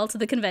hotel to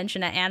the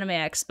convention at Anime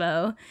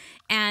Expo.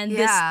 And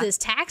this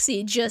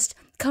taxi just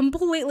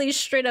completely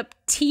straight up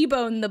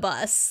T-boned the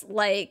bus.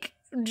 Like,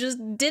 just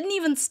didn't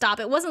even stop.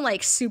 It wasn't,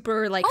 like,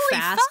 super, like,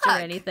 fast or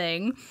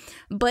anything.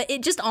 But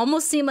it just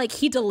almost seemed like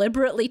he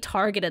deliberately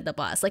targeted the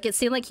bus. Like, it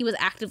seemed like he was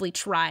actively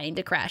trying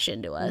to crash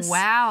into us.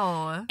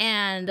 Wow.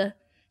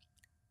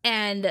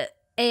 And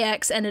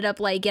AX ended up,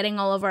 like, getting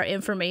all of our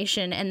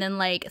information, and then,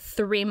 like,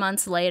 3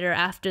 months later,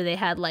 after they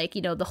had, like,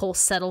 you know, the whole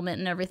settlement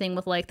and everything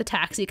with, like, the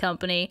taxi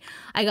company,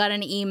 I got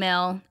an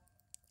email,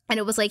 And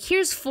it was like,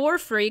 here's 4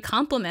 free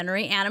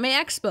complimentary Anime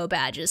Expo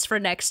badges for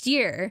next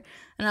year.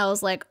 And I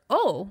was like,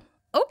 oh,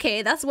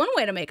 okay, that's one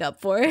way to make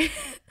up for it.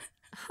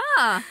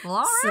 Huh. Well,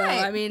 all So,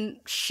 right. I mean,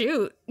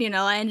 shoot. You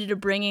know, I ended up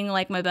bringing,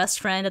 like, my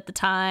best friend at the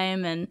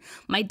time and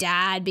my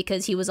dad,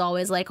 because he was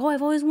always like, oh,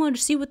 I've always wanted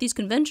to see what these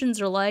conventions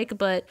are like,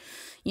 but,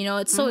 you know,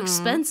 it's so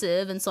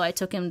expensive. And so I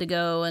took him to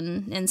go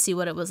and see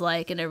what it was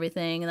like and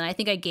everything. And then I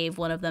think I gave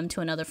one of them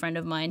to another friend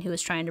of mine who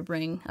was trying to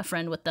bring a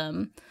friend with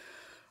them.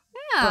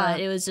 Yeah. But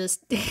it was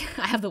just,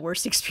 I have the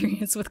worst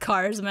experience with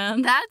cars,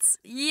 man. That's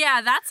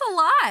a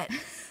lot.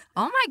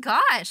 Oh my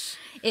gosh.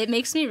 It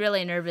makes me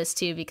really nervous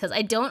too, because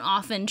I don't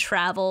often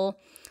travel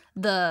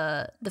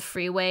the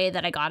freeway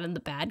that I got in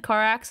the bad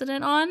car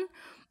accident on.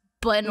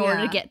 But in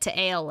order to get to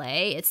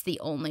ALA, it's the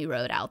only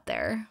road out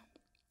there.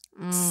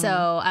 So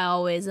I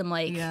always am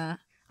like, I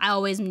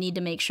always need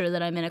to make sure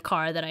that I'm in a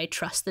car that I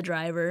trust the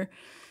driver.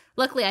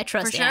 Luckily, I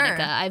trust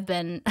Annika.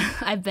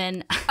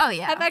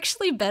 I've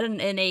actually been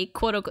in a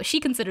quote unquote,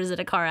 she considers it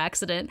a car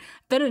accident.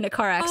 Been in a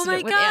car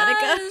accident with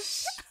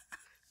Annika.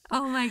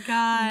 Oh my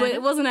God. But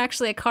it wasn't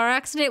actually a car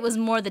accident. It was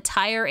more the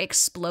tire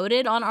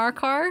exploded on our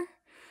car.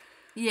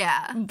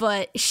 Yeah.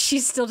 But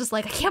she's still just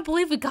like, I can't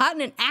believe we got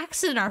in an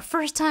accident our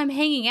first time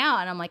hanging out.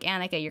 And I'm like,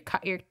 Annika,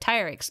 your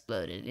tire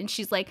exploded. And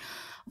she's like,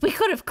 we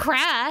could have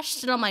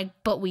crashed. And I'm like,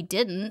 but we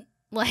didn't.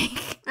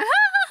 Like...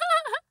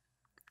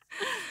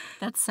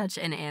 That's such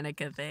an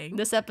Annika thing.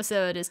 This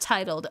episode is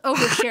titled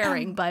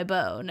Oversharing by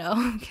Beau. No,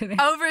 I'm kidding.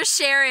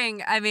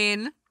 Oversharing. I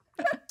mean,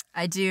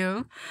 I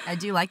do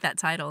like that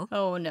title.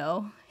 Oh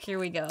no. Here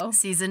we go.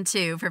 Season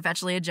 2,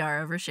 Perpetually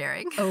Ajar,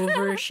 Oversharing.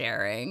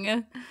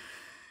 Oversharing.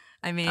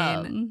 I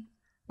mean,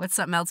 what's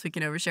something else we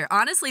can overshare?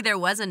 Honestly, there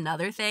was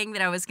another thing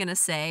that I was going to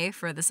say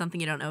for the something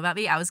you don't know about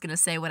me. I was going to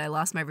say when I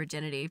lost my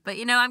virginity. But,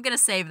 you know, I'm going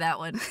to save that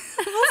one. We'll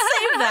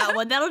save that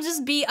one. That'll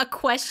just be a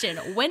question.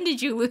 When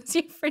did you lose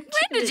your virginity?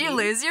 When did you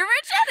lose your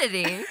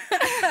virginity?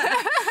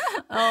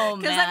 Oh,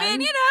 man. Because, I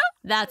mean, you know,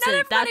 that's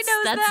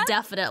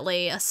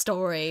definitely a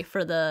story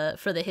for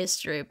the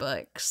history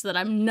books that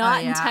I'm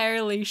not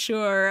entirely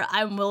sure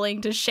I'm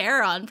willing to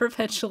share on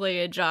Perpetually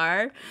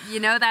Ajar. You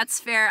know, that's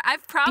fair.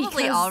 I've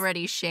probably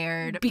already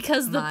shared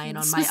mine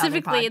on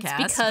specifically my other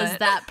podcast, it's because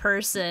that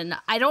person,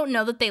 I don't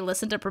know that they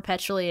listen to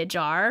Perpetually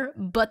Ajar,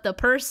 but the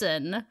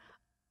person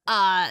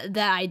that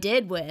I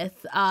did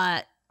with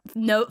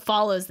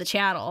follows the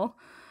channel.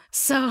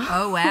 So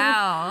oh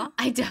wow.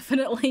 I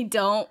definitely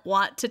don't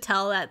want to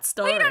tell that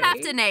story. Well, you don't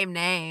have to name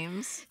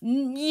names.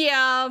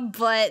 Yeah,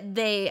 but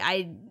maybe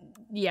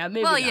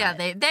well, not.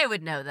 yeah, they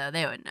would know though.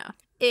 They would know.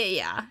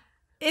 Yeah.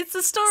 It's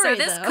a story, So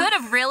this though. could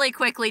have really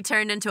quickly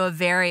turned into a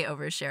very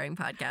oversharing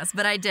podcast,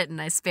 but I didn't.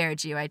 I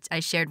spared you. I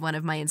shared one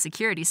of my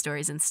insecurity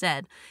stories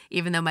instead,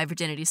 even though my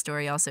virginity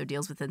story also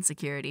deals with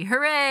insecurity.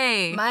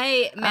 Hooray!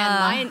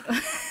 Mine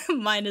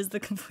is the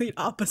complete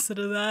opposite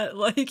of that.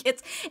 Like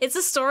it's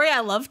a story I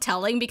love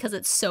telling because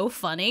it's so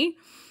funny,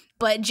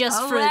 but just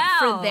for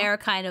their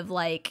kind of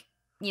like,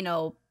 you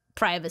know,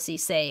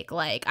 privacy's sake.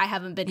 Like I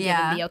haven't been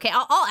given the okay.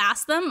 I'll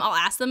ask them. I'll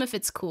ask them if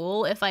it's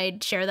cool if I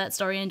share that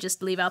story and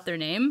just leave out their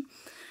name.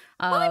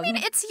 Well, I mean,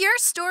 it's your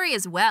story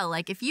as well.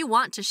 Like, if you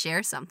want to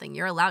share something,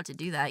 you're allowed to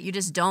do that. You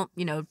just don't,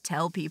 you know,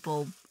 tell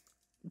people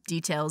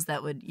details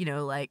that would, you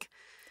know, like,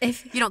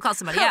 if you don't call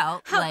somebody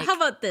out. How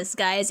about this,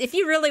 guys? If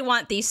you really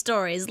want these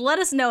stories, let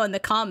us know in the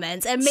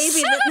comments. And maybe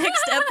the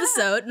next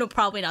episode, no,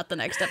 probably not the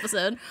next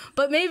episode,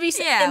 but maybe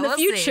in the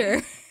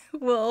future,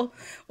 we'll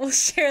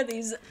share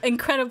these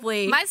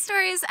incredibly... My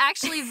story is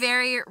actually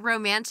very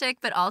romantic,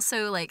 but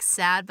also, like,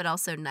 sad, but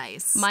also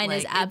nice. Mine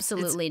is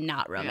absolutely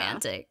not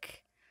romantic.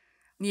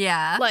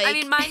 Yeah. Like, I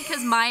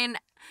mean,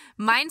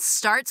 mine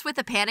starts with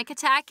a panic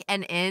attack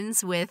and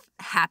ends with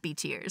happy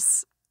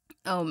tears.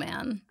 Oh,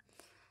 man.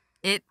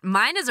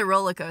 Mine is a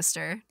roller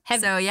coaster.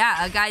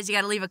 Guys, you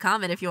got to leave a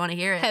comment if you want to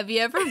hear it. Have you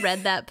ever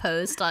read that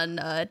post on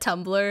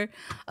Tumblr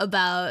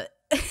about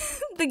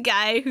the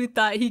guy who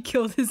thought he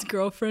killed his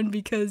girlfriend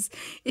because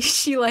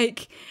she,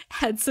 like,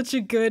 had such a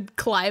good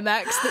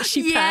climax that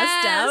she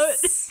passed out?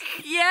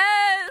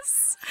 Yes.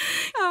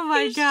 Oh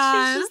my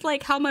God. She's just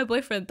like how my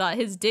boyfriend thought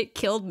his dick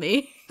killed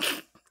me.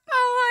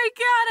 Oh my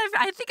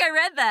God. I think I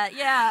read that.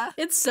 Yeah.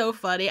 It's so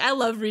funny. I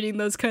love reading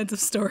those kinds of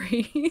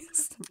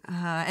stories.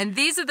 And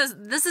this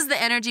is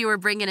the energy we're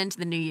bringing into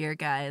the new year,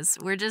 guys.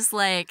 We're just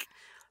like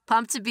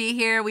pumped to be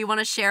here. We want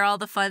to share all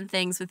the fun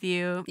things with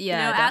you.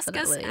 Yeah, you know,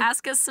 definitely.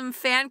 ask us some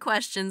fan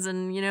questions,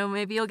 and you know,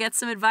 maybe you'll get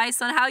some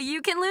advice on how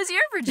you can lose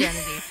your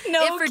virginity. No,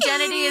 if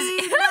virginity Katy,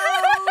 is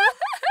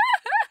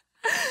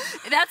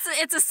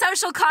it's a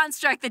social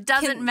construct that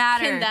doesn't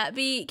matter. Can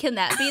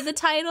that be the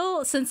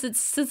title? Since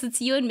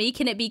it's you and me,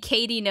 can it be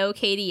Katy no,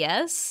 Katy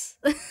yes?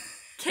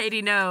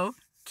 Katy no,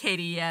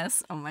 Katy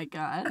yes. Oh my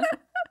God.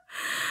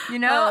 You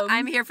know,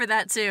 I'm here for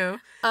that too.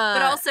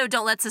 But also,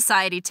 don't let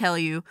society tell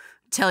you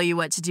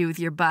what to do with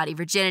your body.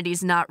 Virginity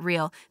is not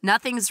real.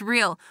 Nothing's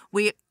real.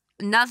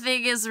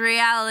 Nothing is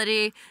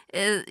reality.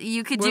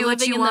 You could do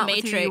what you want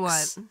with who you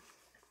want.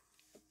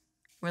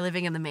 We're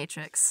living in the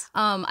Matrix.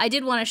 I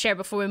did want to share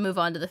before we move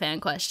on to the fan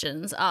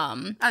questions.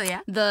 Oh,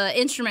 yeah? The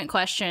instrument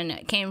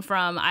question came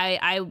from,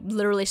 I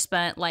literally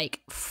spent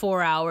like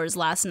 4 hours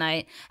last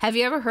night. Have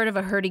you ever heard of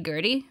a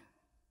hurdy-gurdy?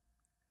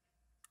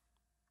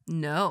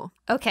 No.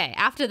 Okay,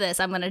 after this,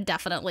 I'm going to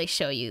definitely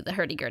show you the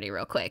hurdy-gurdy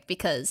real quick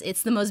because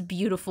it's the most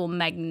beautiful,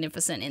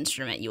 magnificent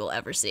instrument you will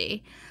ever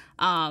see.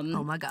 Oh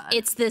my God.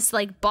 It's this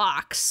like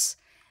box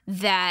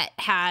that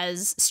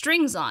has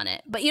strings on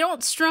it, but you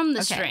don't strum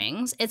the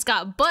strings. It's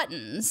got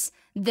buttons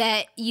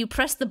that you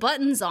press the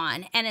buttons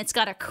on, and it's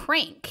got a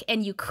crank,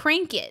 and you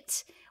crank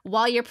it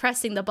while you're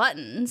pressing the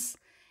buttons,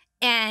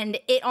 and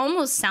it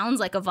almost sounds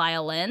like a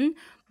violin,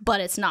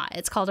 but it's not.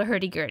 It's called a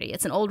hurdy-gurdy.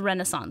 It's an old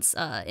Renaissance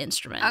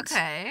instrument.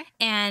 Okay.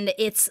 And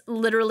it's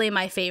literally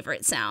my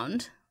favorite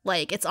sound.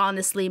 Like, it's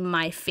honestly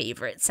my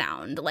favorite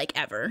sound, like,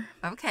 ever.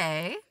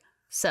 Okay.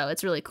 So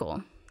it's really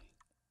cool.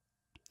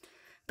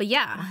 But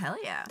yeah, oh, hell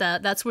yeah.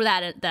 That's where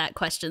that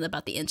question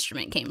about the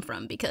instrument came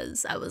from,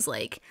 because I was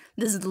like,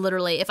 this is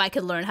literally, if I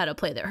could learn how to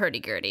play the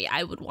hurdy-gurdy,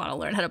 I would want to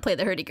learn how to play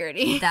the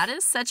hurdy-gurdy. That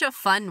is such a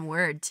fun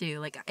word, too.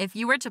 Like, if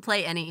you were to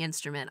play any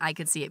instrument, I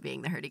could see it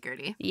being the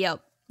hurdy-gurdy.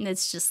 Yep. And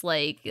it's just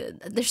like,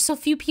 there's so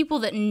few people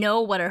that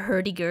know what a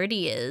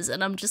hurdy-gurdy is,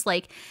 and I'm just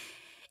like,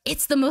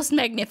 it's the most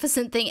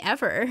magnificent thing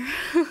ever.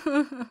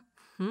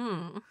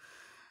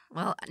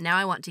 Well, now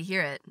I want to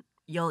hear it.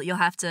 You'll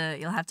have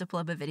to pull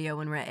up a video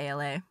when we're at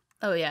ALA.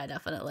 Oh, yeah,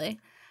 definitely.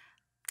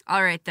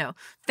 All right, though.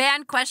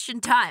 Fan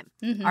question time.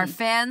 Our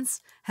fans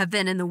have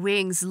been in the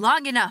wings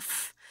long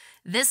enough.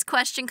 This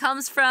question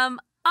comes from,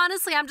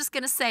 honestly, I'm just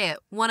going to say it,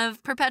 one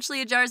of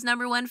Perpetually Ajar's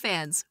 #1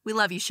 fans. We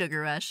love you,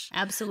 Sugar Rush.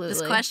 Absolutely.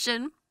 This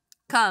question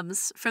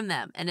comes from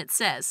them, and it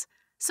says,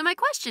 so my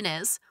question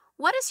is,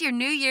 what is your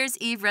New Year's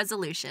Eve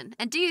resolution,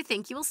 and do you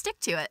think you will stick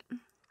to it?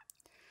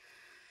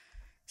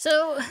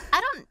 So,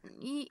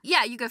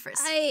 yeah, you go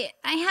first. I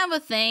have a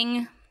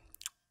thing.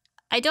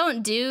 I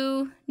don't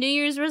do New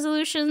Year's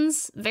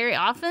resolutions very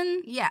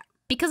often. Yeah.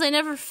 Because I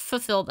never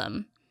fulfill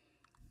them.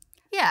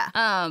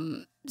 Yeah.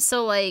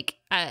 So, like,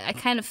 I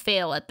kind of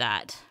fail at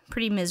that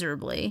pretty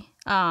miserably.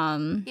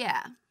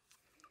 Yeah.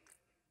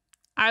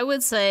 I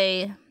would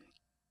say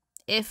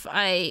if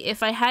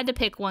I had to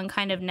pick one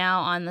kind of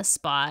now on the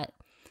spot,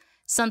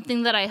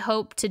 something that I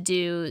hope to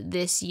do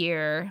this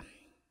year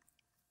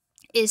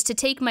is to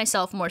take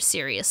myself more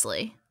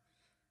seriously.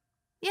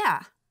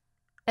 Yeah.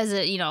 As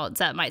a,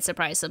 that might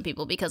surprise some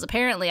people, because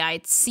apparently I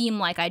seem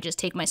like I just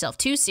take myself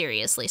too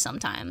seriously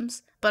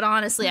sometimes. But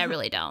honestly, I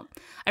really don't.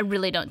 I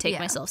really don't take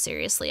myself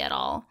seriously at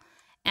all.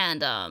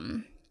 And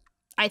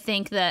I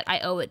think that I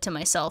owe it to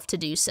myself to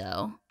do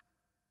so.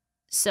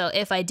 So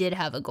if I did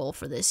have a goal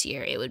for this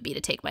year, it would be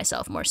to take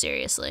myself more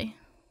seriously.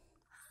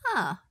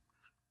 Huh.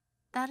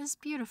 That is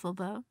beautiful,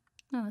 Beau.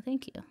 Oh,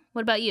 thank you.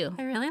 What about you?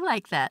 I really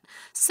like that.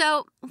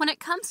 So when it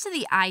comes to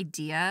the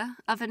idea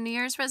of a New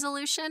Year's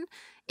resolution,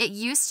 it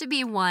used to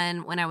be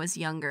one when I was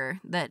younger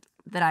that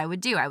I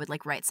would do. I would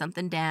like write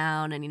something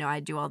down and,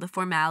 I'd do all the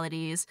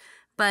formalities.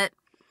 But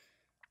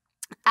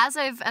as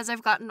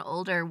I've gotten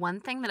older, one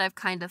thing that I've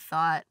kind of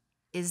thought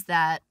is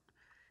that,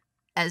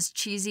 as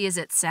cheesy as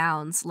it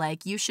sounds,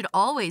 like, you should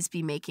always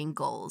be making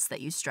goals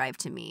that you strive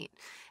to meet.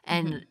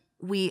 And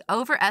we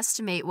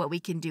overestimate what we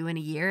can do in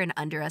a year and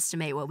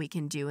underestimate what we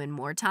can do in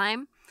more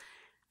time.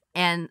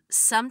 And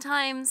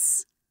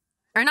sometimes,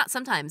 or not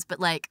sometimes, but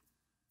like,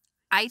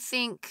 I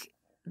think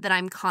that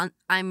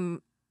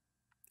I'm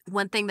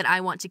one thing that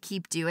I want to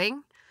keep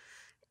doing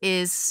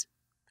is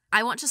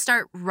I want to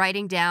start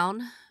writing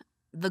down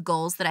the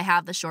goals that I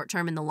have, the short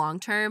term and the long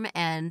term.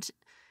 And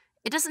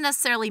it doesn't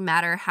necessarily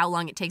matter how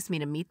long it takes me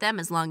to meet them,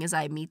 as long as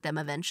I meet them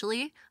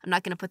eventually. I'm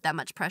not going to put that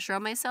much pressure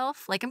on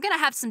myself. Like, I'm going to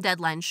have some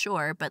deadlines,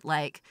 sure, but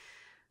like,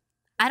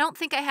 I don't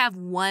think I have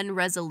one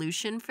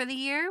resolution for the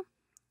year,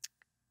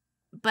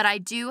 but I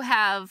do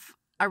have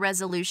a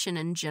resolution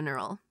in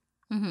general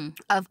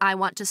of I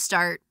want to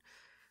start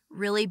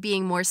really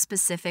being more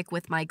specific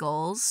with my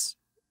goals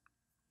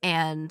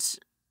and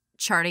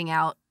charting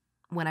out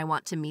when I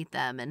want to meet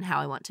them and how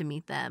I want to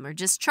meet them, or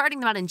just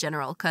charting them out in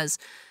general, because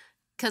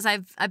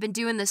I've been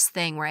doing this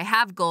thing where I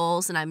have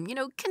goals and I'm,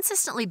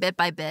 consistently bit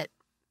by bit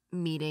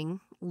meeting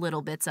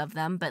little bits of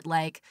them. But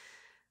like,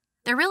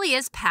 there really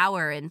is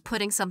power in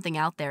putting something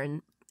out there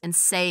and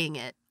saying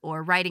it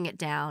or writing it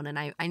down. And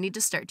I need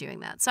to start doing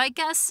that. So I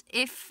guess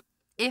if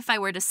I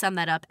were to sum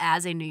that up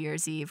as a New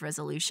Year's Eve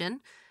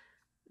resolution,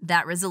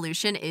 that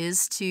resolution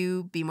is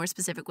to be more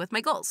specific with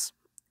my goals.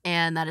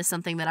 And that is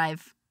something that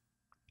I've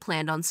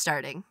planned on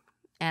starting.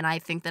 And I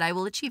think that I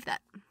will achieve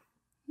that.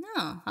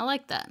 No, I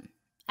like that.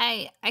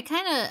 I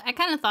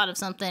kind of thought of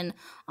something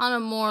on a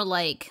more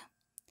like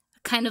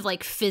kind of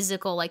like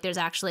physical, like there's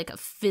actually like a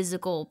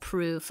physical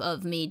proof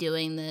of me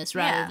doing this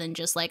rather than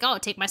just like, oh,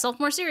 take myself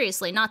more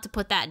seriously, not to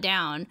put that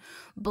down.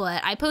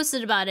 But I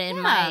posted about it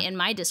in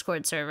my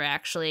Discord server,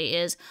 actually,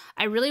 is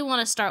I really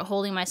want to start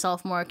holding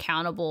myself more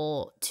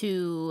accountable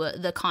to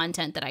the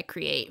content that I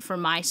create for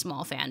my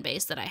small fan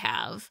base that I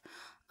have.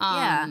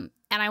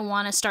 And I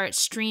want to start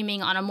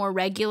streaming on a more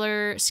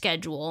regular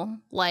schedule,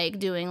 like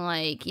doing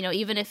like, you know,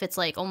 even if it's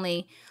like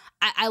only,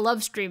 I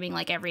love streaming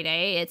like every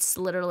day. It's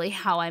literally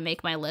how I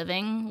make my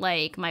living,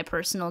 like my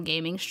personal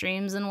gaming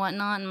streams and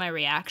whatnot and my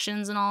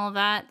reactions and all of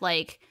that.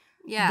 Like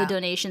the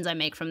donations I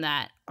make from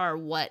that are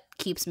what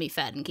keeps me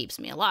fed and keeps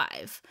me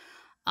alive.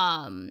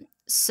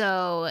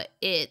 So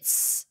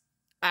it's,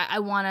 I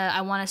want to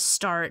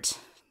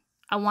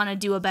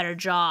do a better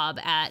job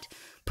at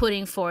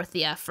putting forth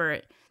the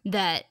effort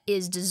that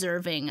is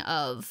deserving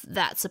of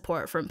that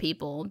support from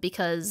people,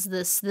 because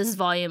this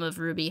volume of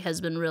RWBY has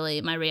been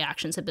really, my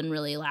reactions have been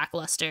really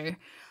lackluster,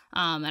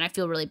 and I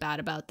feel really bad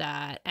about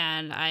that.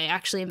 And I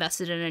actually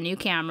invested in a new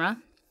camera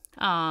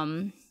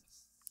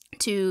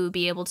to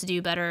be able to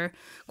do better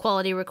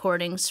quality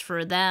recordings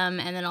for them,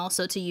 and then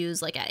also to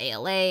use like at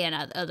ALA and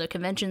at other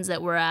conventions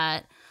that we're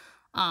at.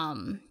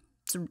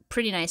 It's a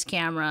pretty nice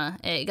camera.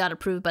 It got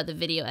approved by the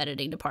video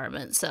editing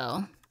department,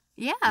 so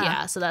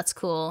yeah, so that's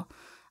cool.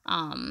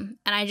 And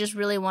I just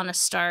really want to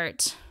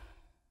start,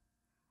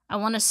 I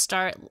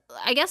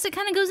guess it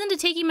kind of goes into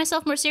taking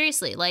myself more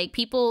seriously. Like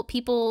people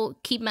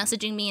keep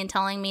messaging me and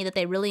telling me that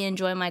they really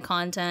enjoy my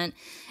content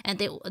and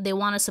they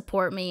want to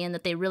support me and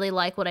that they really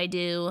like what I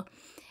do.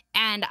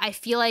 And I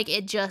feel like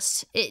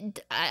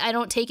I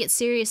don't take it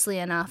seriously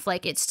enough.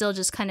 Like it still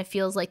just kind of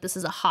feels like this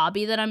is a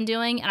hobby that I'm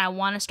doing, and I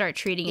want to start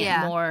treating it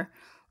more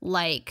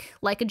like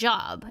a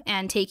job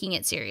and taking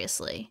it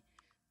seriously.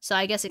 So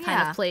I guess it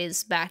kind of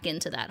plays back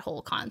into that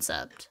whole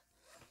concept.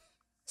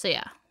 So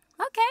yeah.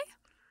 Okay.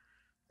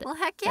 Well,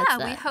 heck yeah.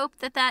 We hope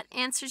that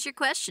answers your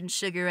question,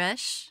 Sugar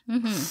Rush.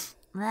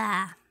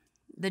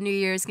 The new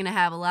year is going to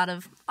have a lot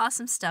of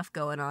awesome stuff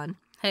going on.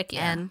 Heck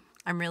yeah. And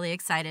I'm really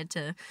excited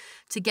to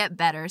get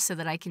better so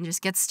that I can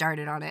just get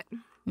started on it.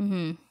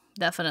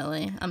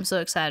 Definitely. I'm so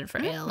excited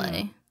for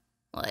ALA.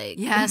 Like,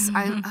 yes,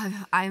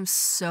 I'm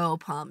so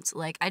pumped.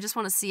 Like, I just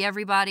want to see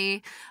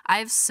everybody. I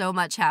have so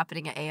much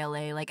happening at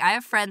ALA. Like, I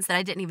have friends that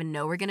I didn't even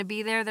know were going to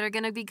be there that are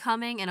going to be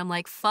coming, and I'm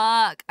like,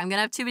 fuck, I'm going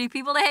to have too many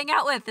people to hang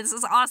out with. This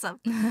is awesome.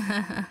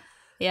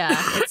 Yeah,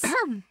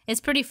 it's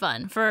pretty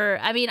fun.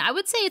 I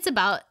would say it's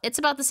about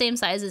the same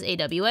size as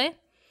AWA.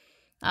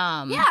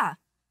 Yeah.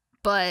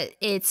 But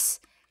it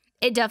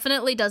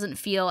definitely doesn't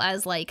feel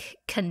as like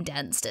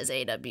condensed as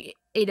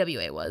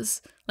AWA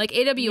was. Like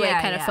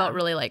AWA kind of felt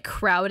really like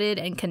crowded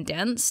and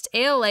condensed.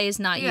 ALA is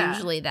not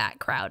usually that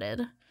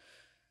crowded.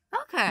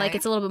 Okay. Like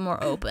it's a little bit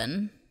more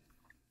open.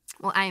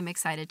 Well, I am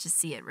excited to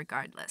see it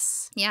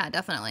regardless. Yeah,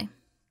 definitely.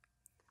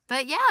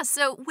 But yeah,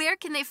 so where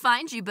can they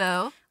find you,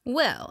 Beau?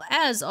 Well,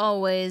 as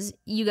always,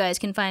 you guys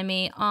can find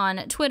me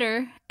on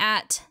Twitter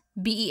at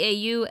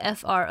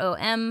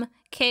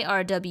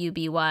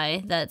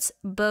BeauFromKRWBY. That's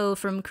Beau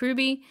from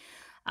KRWBY.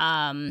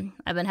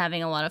 I've been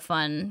having a lot of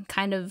fun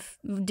kind of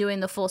doing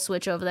the full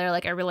switch over there.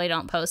 Like I really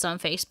don't post on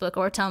Facebook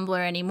or Tumblr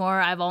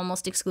anymore. I've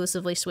almost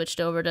exclusively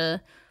switched over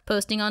to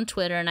posting on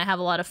Twitter, and I have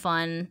a lot of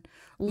fun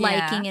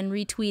liking and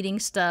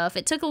retweeting stuff.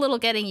 It took a little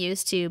getting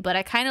used to, but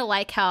I kind of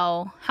like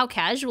how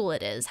casual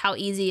it is, how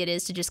easy it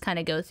is to just kind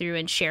of go through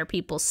and share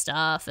people's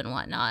stuff and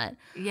whatnot.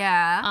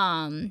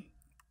 Yeah.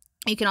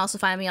 You can also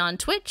find me on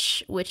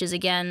Twitch, which is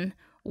again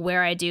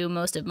where I do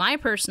most of my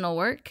personal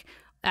work,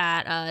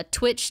 at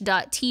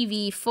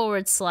twitch.tv/CB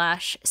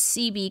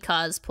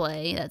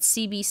Cosplay. That's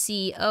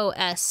CBCOSPLAY.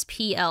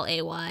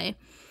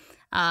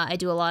 I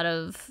do a lot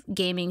of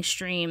gaming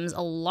streams,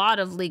 a lot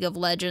of League of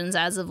Legends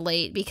as of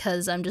late,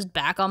 because I'm just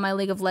back on my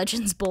League of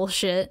Legends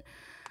bullshit.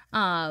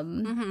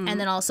 And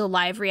then also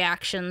live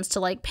reactions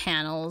to like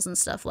panels and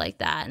stuff like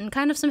that, and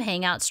kind of some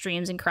hangout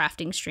streams and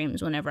crafting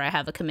streams whenever I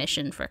have a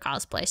commission for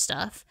cosplay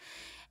stuff.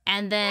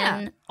 And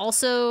then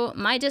also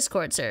my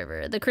Discord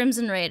server, the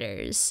Crimson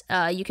Raiders.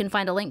 You can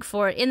find a link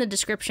for it in the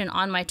description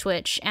on my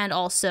Twitch, and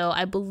also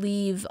I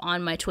believe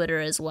on my Twitter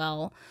as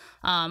well.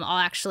 I'll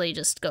actually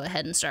just go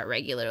ahead and start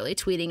regularly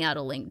tweeting out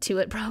a link to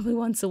it probably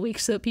once a week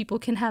so people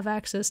can have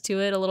access to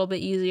it a little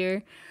bit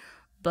easier.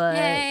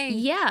 But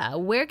yeah,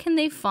 where can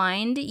they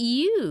find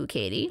you,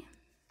 Katy?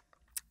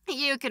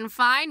 You can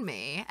find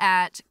me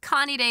at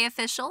KaniDay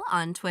Official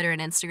on Twitter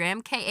and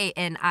Instagram,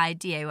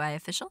 KaniDay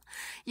Official.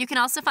 You can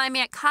also find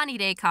me at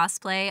KaniDay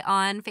Cosplay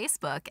on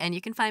Facebook, and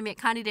you can find me at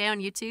KaniDay on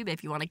YouTube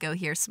if you want to go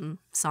hear some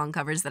song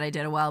covers that I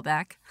did a while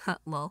back.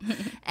 Lol.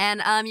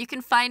 And you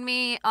can find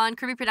me on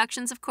KRWBY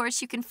Productions, of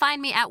course. You can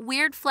find me at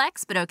Weird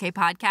Flex But Okay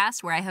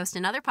Podcast, where I host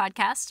another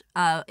podcast.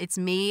 It's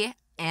me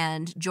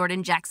and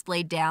Jordan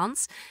Jacksblade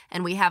Downs,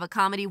 and we have a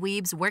Comedy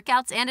Weebs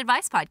workouts and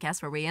advice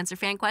podcast where we answer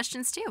fan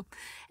questions too.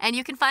 And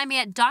you can find me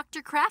at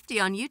Dr. Crafty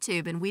on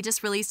YouTube, and we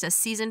just released a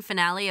season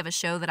finale of a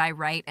show that I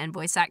write and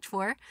voice act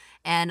for,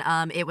 and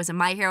it was a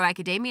My Hero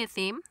Academia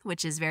theme,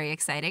 which is very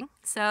exciting.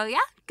 So yeah,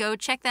 go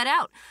check that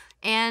out.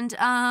 And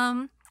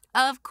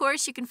of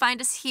course, you can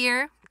find us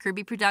here,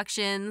 KRWBY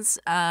Productions,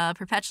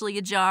 Perpetually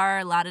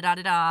Ajar,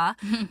 la-da-da-da-da.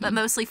 But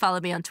mostly follow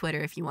me on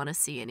Twitter if you want to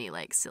see any,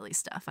 like, silly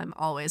stuff. I'm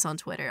always on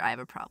Twitter. I have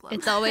a problem.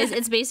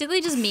 It's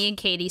basically just me and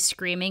Katy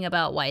screaming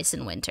about Weiss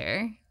and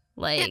Winter.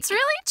 Like, it's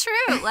really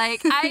true.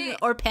 Like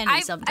or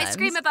Penny sometimes. I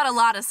scream about a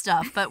lot of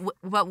stuff,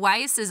 but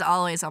Weiss is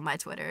always on my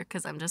Twitter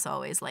because I'm just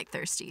always like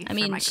thirsty. I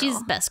mean, for my she's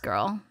girl. best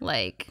girl.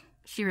 Like,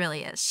 she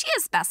really is. She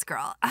is best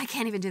girl. I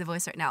can't even do the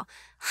voice right now.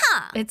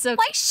 Huh? It's okay.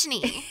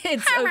 Weishney.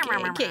 It's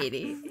okay,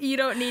 Katy. You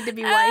don't need to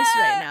be Weiss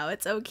right now.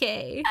 It's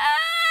okay.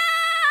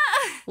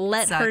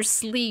 Let her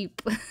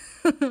sleep.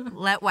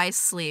 Let Weiss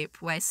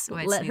sleep. Weiss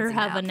Let her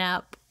have a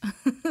nap.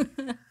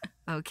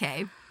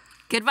 Okay.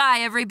 Goodbye,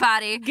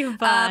 everybody.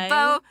 Goodbye.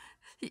 Beau,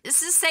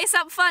 say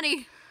something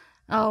funny.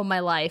 Oh, my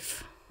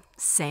life.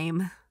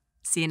 Same.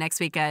 See you next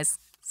week, guys.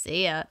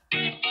 See ya.